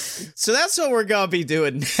 So that's what we're gonna be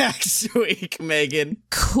doing next week, Megan.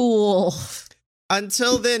 Cool.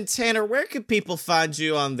 Until then, Tanner, where can people find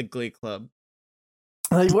you on the Glee Club?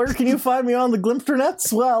 Where can you find me on the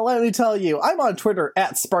Glimpternets? Well, let me tell you, I'm on Twitter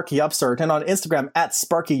at SparkyUpstart and on Instagram at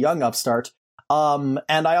SparkyYoungUpstart.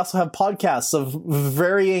 And I also have podcasts of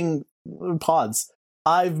varying pods.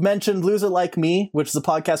 I've mentioned Loser Like Me, which is a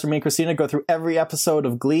podcast where me and Christina go through every episode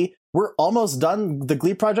of Glee. We're almost done the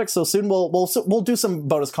Glee project, so soon we'll do some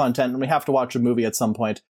bonus content, and we have to watch a movie at some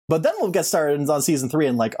point. But then we'll get started on season 3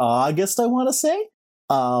 in like August, I want to say.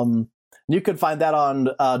 You can find that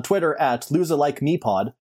on Twitter at Loser Like Me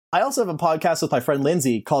Pod. I also have a podcast with my friend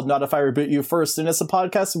Lindsay called Not If I Reboot You First, and it's a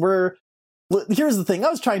podcast where here's the thing. I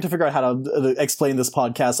was trying to figure out how to explain this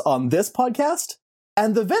podcast on this podcast.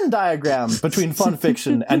 And the Venn diagram between fun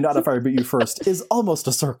fiction and Not If I Reboot You First is almost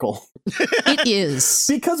a circle. It is.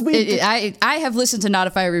 Because I have listened to Not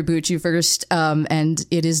If I Reboot You First, and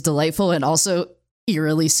it is delightful and also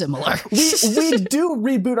eerily similar. we do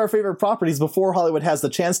reboot our favorite properties before Hollywood has the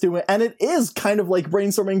chance to, and it is kind of like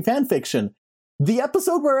brainstorming fan fiction. The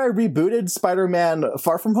episode where I rebooted Spider-Man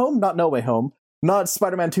Far From Home, not No Way Home, not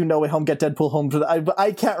Spider-Man 2 No Way Home, Get Deadpool Home,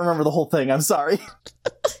 I can't remember the whole thing, I'm sorry.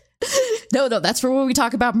 No, that's for when we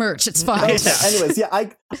talk about merch. It's fine. Okay, anyways, yeah,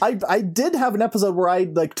 I did have an episode where I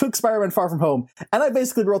like took Spider-Man Far From Home, and I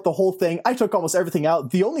basically wrote the whole thing. I took almost everything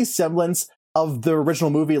out. The only semblance of the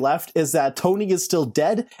original movie left is that Tony is still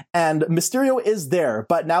dead, and Mysterio is there,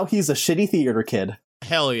 but now he's a shitty theater kid.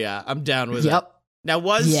 Hell yeah, I'm down with it. Yep. Now,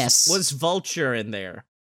 was Vulture in there?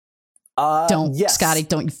 Yes. Scotty,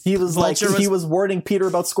 don't. He was he was warning Peter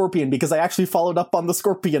about Scorpion because I actually followed up on the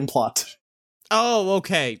Scorpion plot. Oh,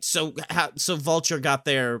 okay. So Vulture got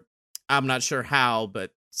there. I'm not sure how,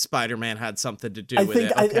 but Spider-Man had something to do with it.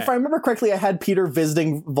 Okay. If I remember correctly, I had Peter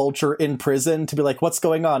visiting Vulture in prison to be like, what's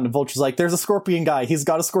going on? And Vulture's like, there's a scorpion guy. He's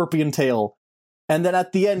got a scorpion tail. And then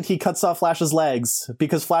at the end, he cuts off Flash's legs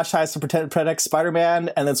because Flash has to protect Spider-Man.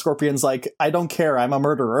 And then Scorpion's like, I don't care. I'm a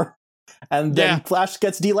murderer. And then Flash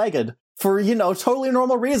gets de-legged for, totally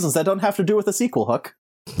normal reasons that don't have to do with a sequel hook.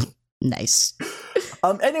 Nice.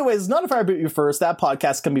 Anyways, Not If I Reboot You First, that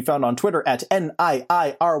podcast can be found on Twitter at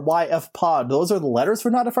NIIRYF Pod. Those are the letters for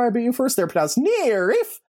Not If I Reboot You First. They're pronounced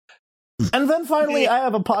Nearif. And then finally, I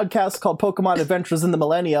have a podcast called Pokemon Adventures in the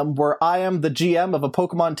Millennium, where I am the GM of a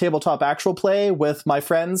Pokemon tabletop actual play with my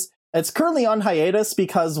friends. It's currently on hiatus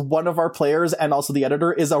because one of our players and also the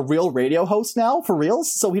editor is a real radio host now, for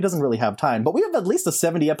reals, so he doesn't really have time. But we have at least a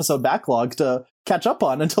 70-episode backlog to catch up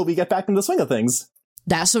on until we get back in the swing of things.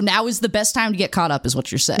 So now is the best time to get caught up, is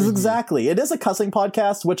what you're saying. Exactly. It is a cussing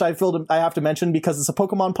podcast, which I feel I have to mention because it's a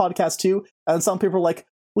Pokemon podcast too, and some people are like,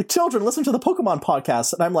 children, listen to the Pokemon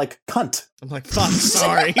podcast, and I'm like, cunt. I'm like, fuck,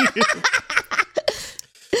 sorry.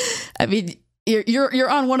 I mean, you're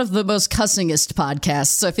on one of the most cussingest podcasts,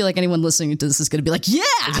 so I feel like anyone listening to this is going to be like, yeah,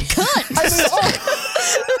 cunt.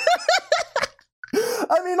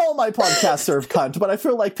 I mean, all my podcasts serve cunt, but I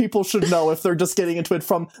feel like people should know if they're just getting into it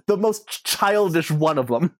from the most childish one of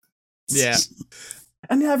them. Yeah.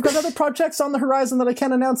 And yeah, I've got other projects on the horizon that I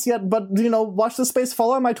can't announce yet, but, watch the space,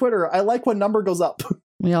 follow on my Twitter. I like when number goes up.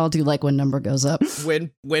 We all do like when number goes up.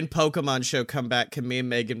 When Pokemon Show come back, can me and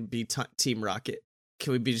Megan be Team Rocket?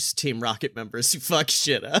 Can we be just Team Rocket members who fuck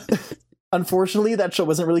shit up? Unfortunately, that show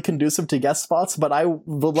wasn't really conducive to guest spots, but I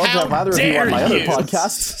would love to have either of you on my other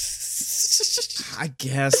podcast. I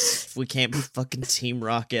guess if we can't be fucking Team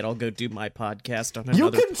Rocket, I'll go do my podcast on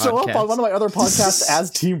another You can show up on one of my other podcasts as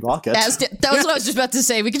Team Rocket. That was what I was just about to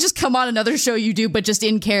say. We could just come on another show you do, but just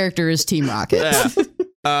in character as Team Rocket.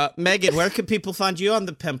 Yeah. Megan, where can people find you on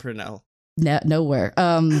the Pimpernel? Nowhere.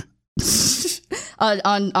 On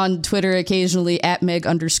Twitter occasionally at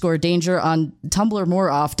Meg_Danger, on Tumblr more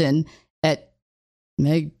often at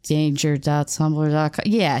megdanger.tumblr.com.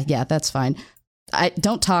 Yeah, that's fine.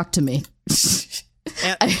 Don't talk to me.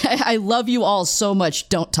 I love you all so much.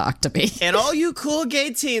 Don't talk to me. And all you cool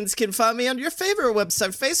gay teens can find me on your favorite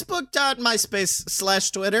website,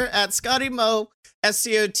 Facebook.myspace/Twitter at ScottyMo,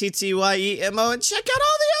 SCOTTYEMO, and check out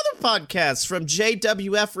all the other podcasts from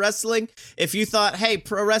JWF Wrestling. If you thought, hey,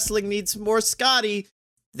 pro wrestling needs more Scotty,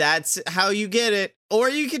 that's how you get it. Or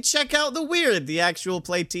you can check out The Weird, the actual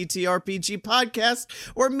play TTRPG podcast,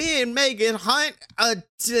 where me and Megan hunt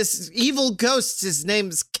this evil ghost. His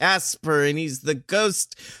name's Casper, and he's the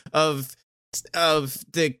ghost of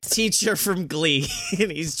the teacher from Glee,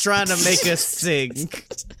 and he's trying to make us sing.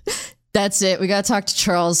 That's it. We gotta talk to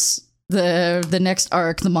Charles. The next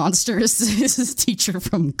arc, the monster is his teacher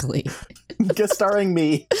from Glee. Guest starring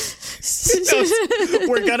me.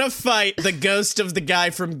 We're gonna fight the ghost of the guy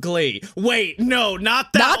from Glee. Wait, no,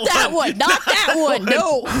 not that one. Not that one.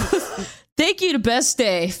 No. Thank you to Best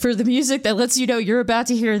Day for the music that lets you know you're about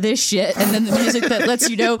to hear this shit, and then the music that lets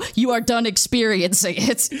you know you are done experiencing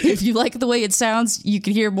it. If you like the way it sounds, you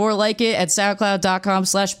can hear more like it at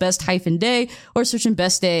soundcloud.com/best-day, or searching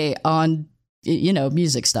Best Day on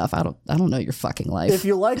music stuff. I don't know your fucking life. If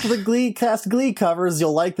you like the Glee covers,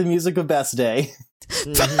 you'll like the music of Best Day.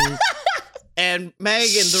 Mm-hmm. And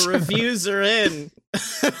Megan, the reviews are in.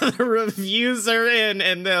 The reviews are in,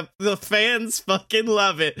 and the fans fucking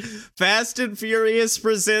love it. Fast and Furious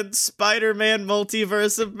presents Spider-Man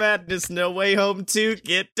Multiverse of Madness No Way Home 2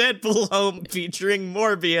 Get Deadpool Home, featuring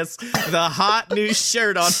Morbius, the hot new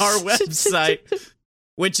shirt on our website,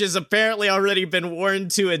 which has apparently already been worn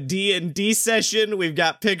to a D&D session. We've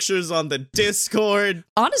got pictures on the Discord.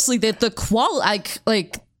 Honestly, the quality,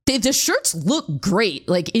 the shirts look great,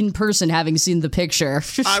 in person, having seen the picture.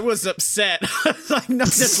 I was upset. I know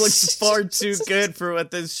this looks far too good for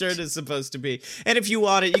what this shirt is supposed to be. And if you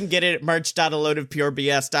want it, you can get it at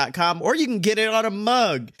merch.aloadofpurebs.com, or you can get it on a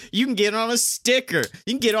mug. You can get it on a sticker.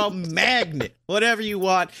 You can get it on a magnet. Whatever you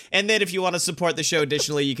want. And then if you want to support the show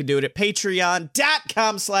additionally, you can do it at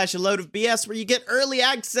patreon.com/aloadofbs, where you get early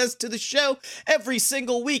access to the show every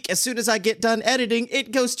single week. As soon as I get done editing,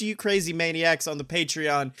 it goes to you crazy maniacs on the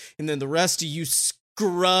Patreon. And then the rest of you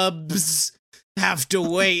scrubs have to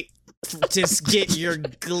wait to get your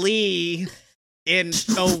Glee in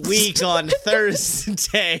a week on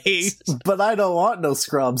Thursday. But I don't want no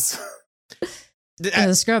scrubs.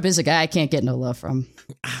 The scrub is a guy I can't get no love from.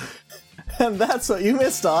 And that's what you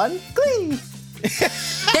missed on Glee.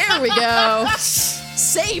 There we go.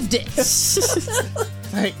 Saved it.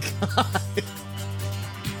 Thank God.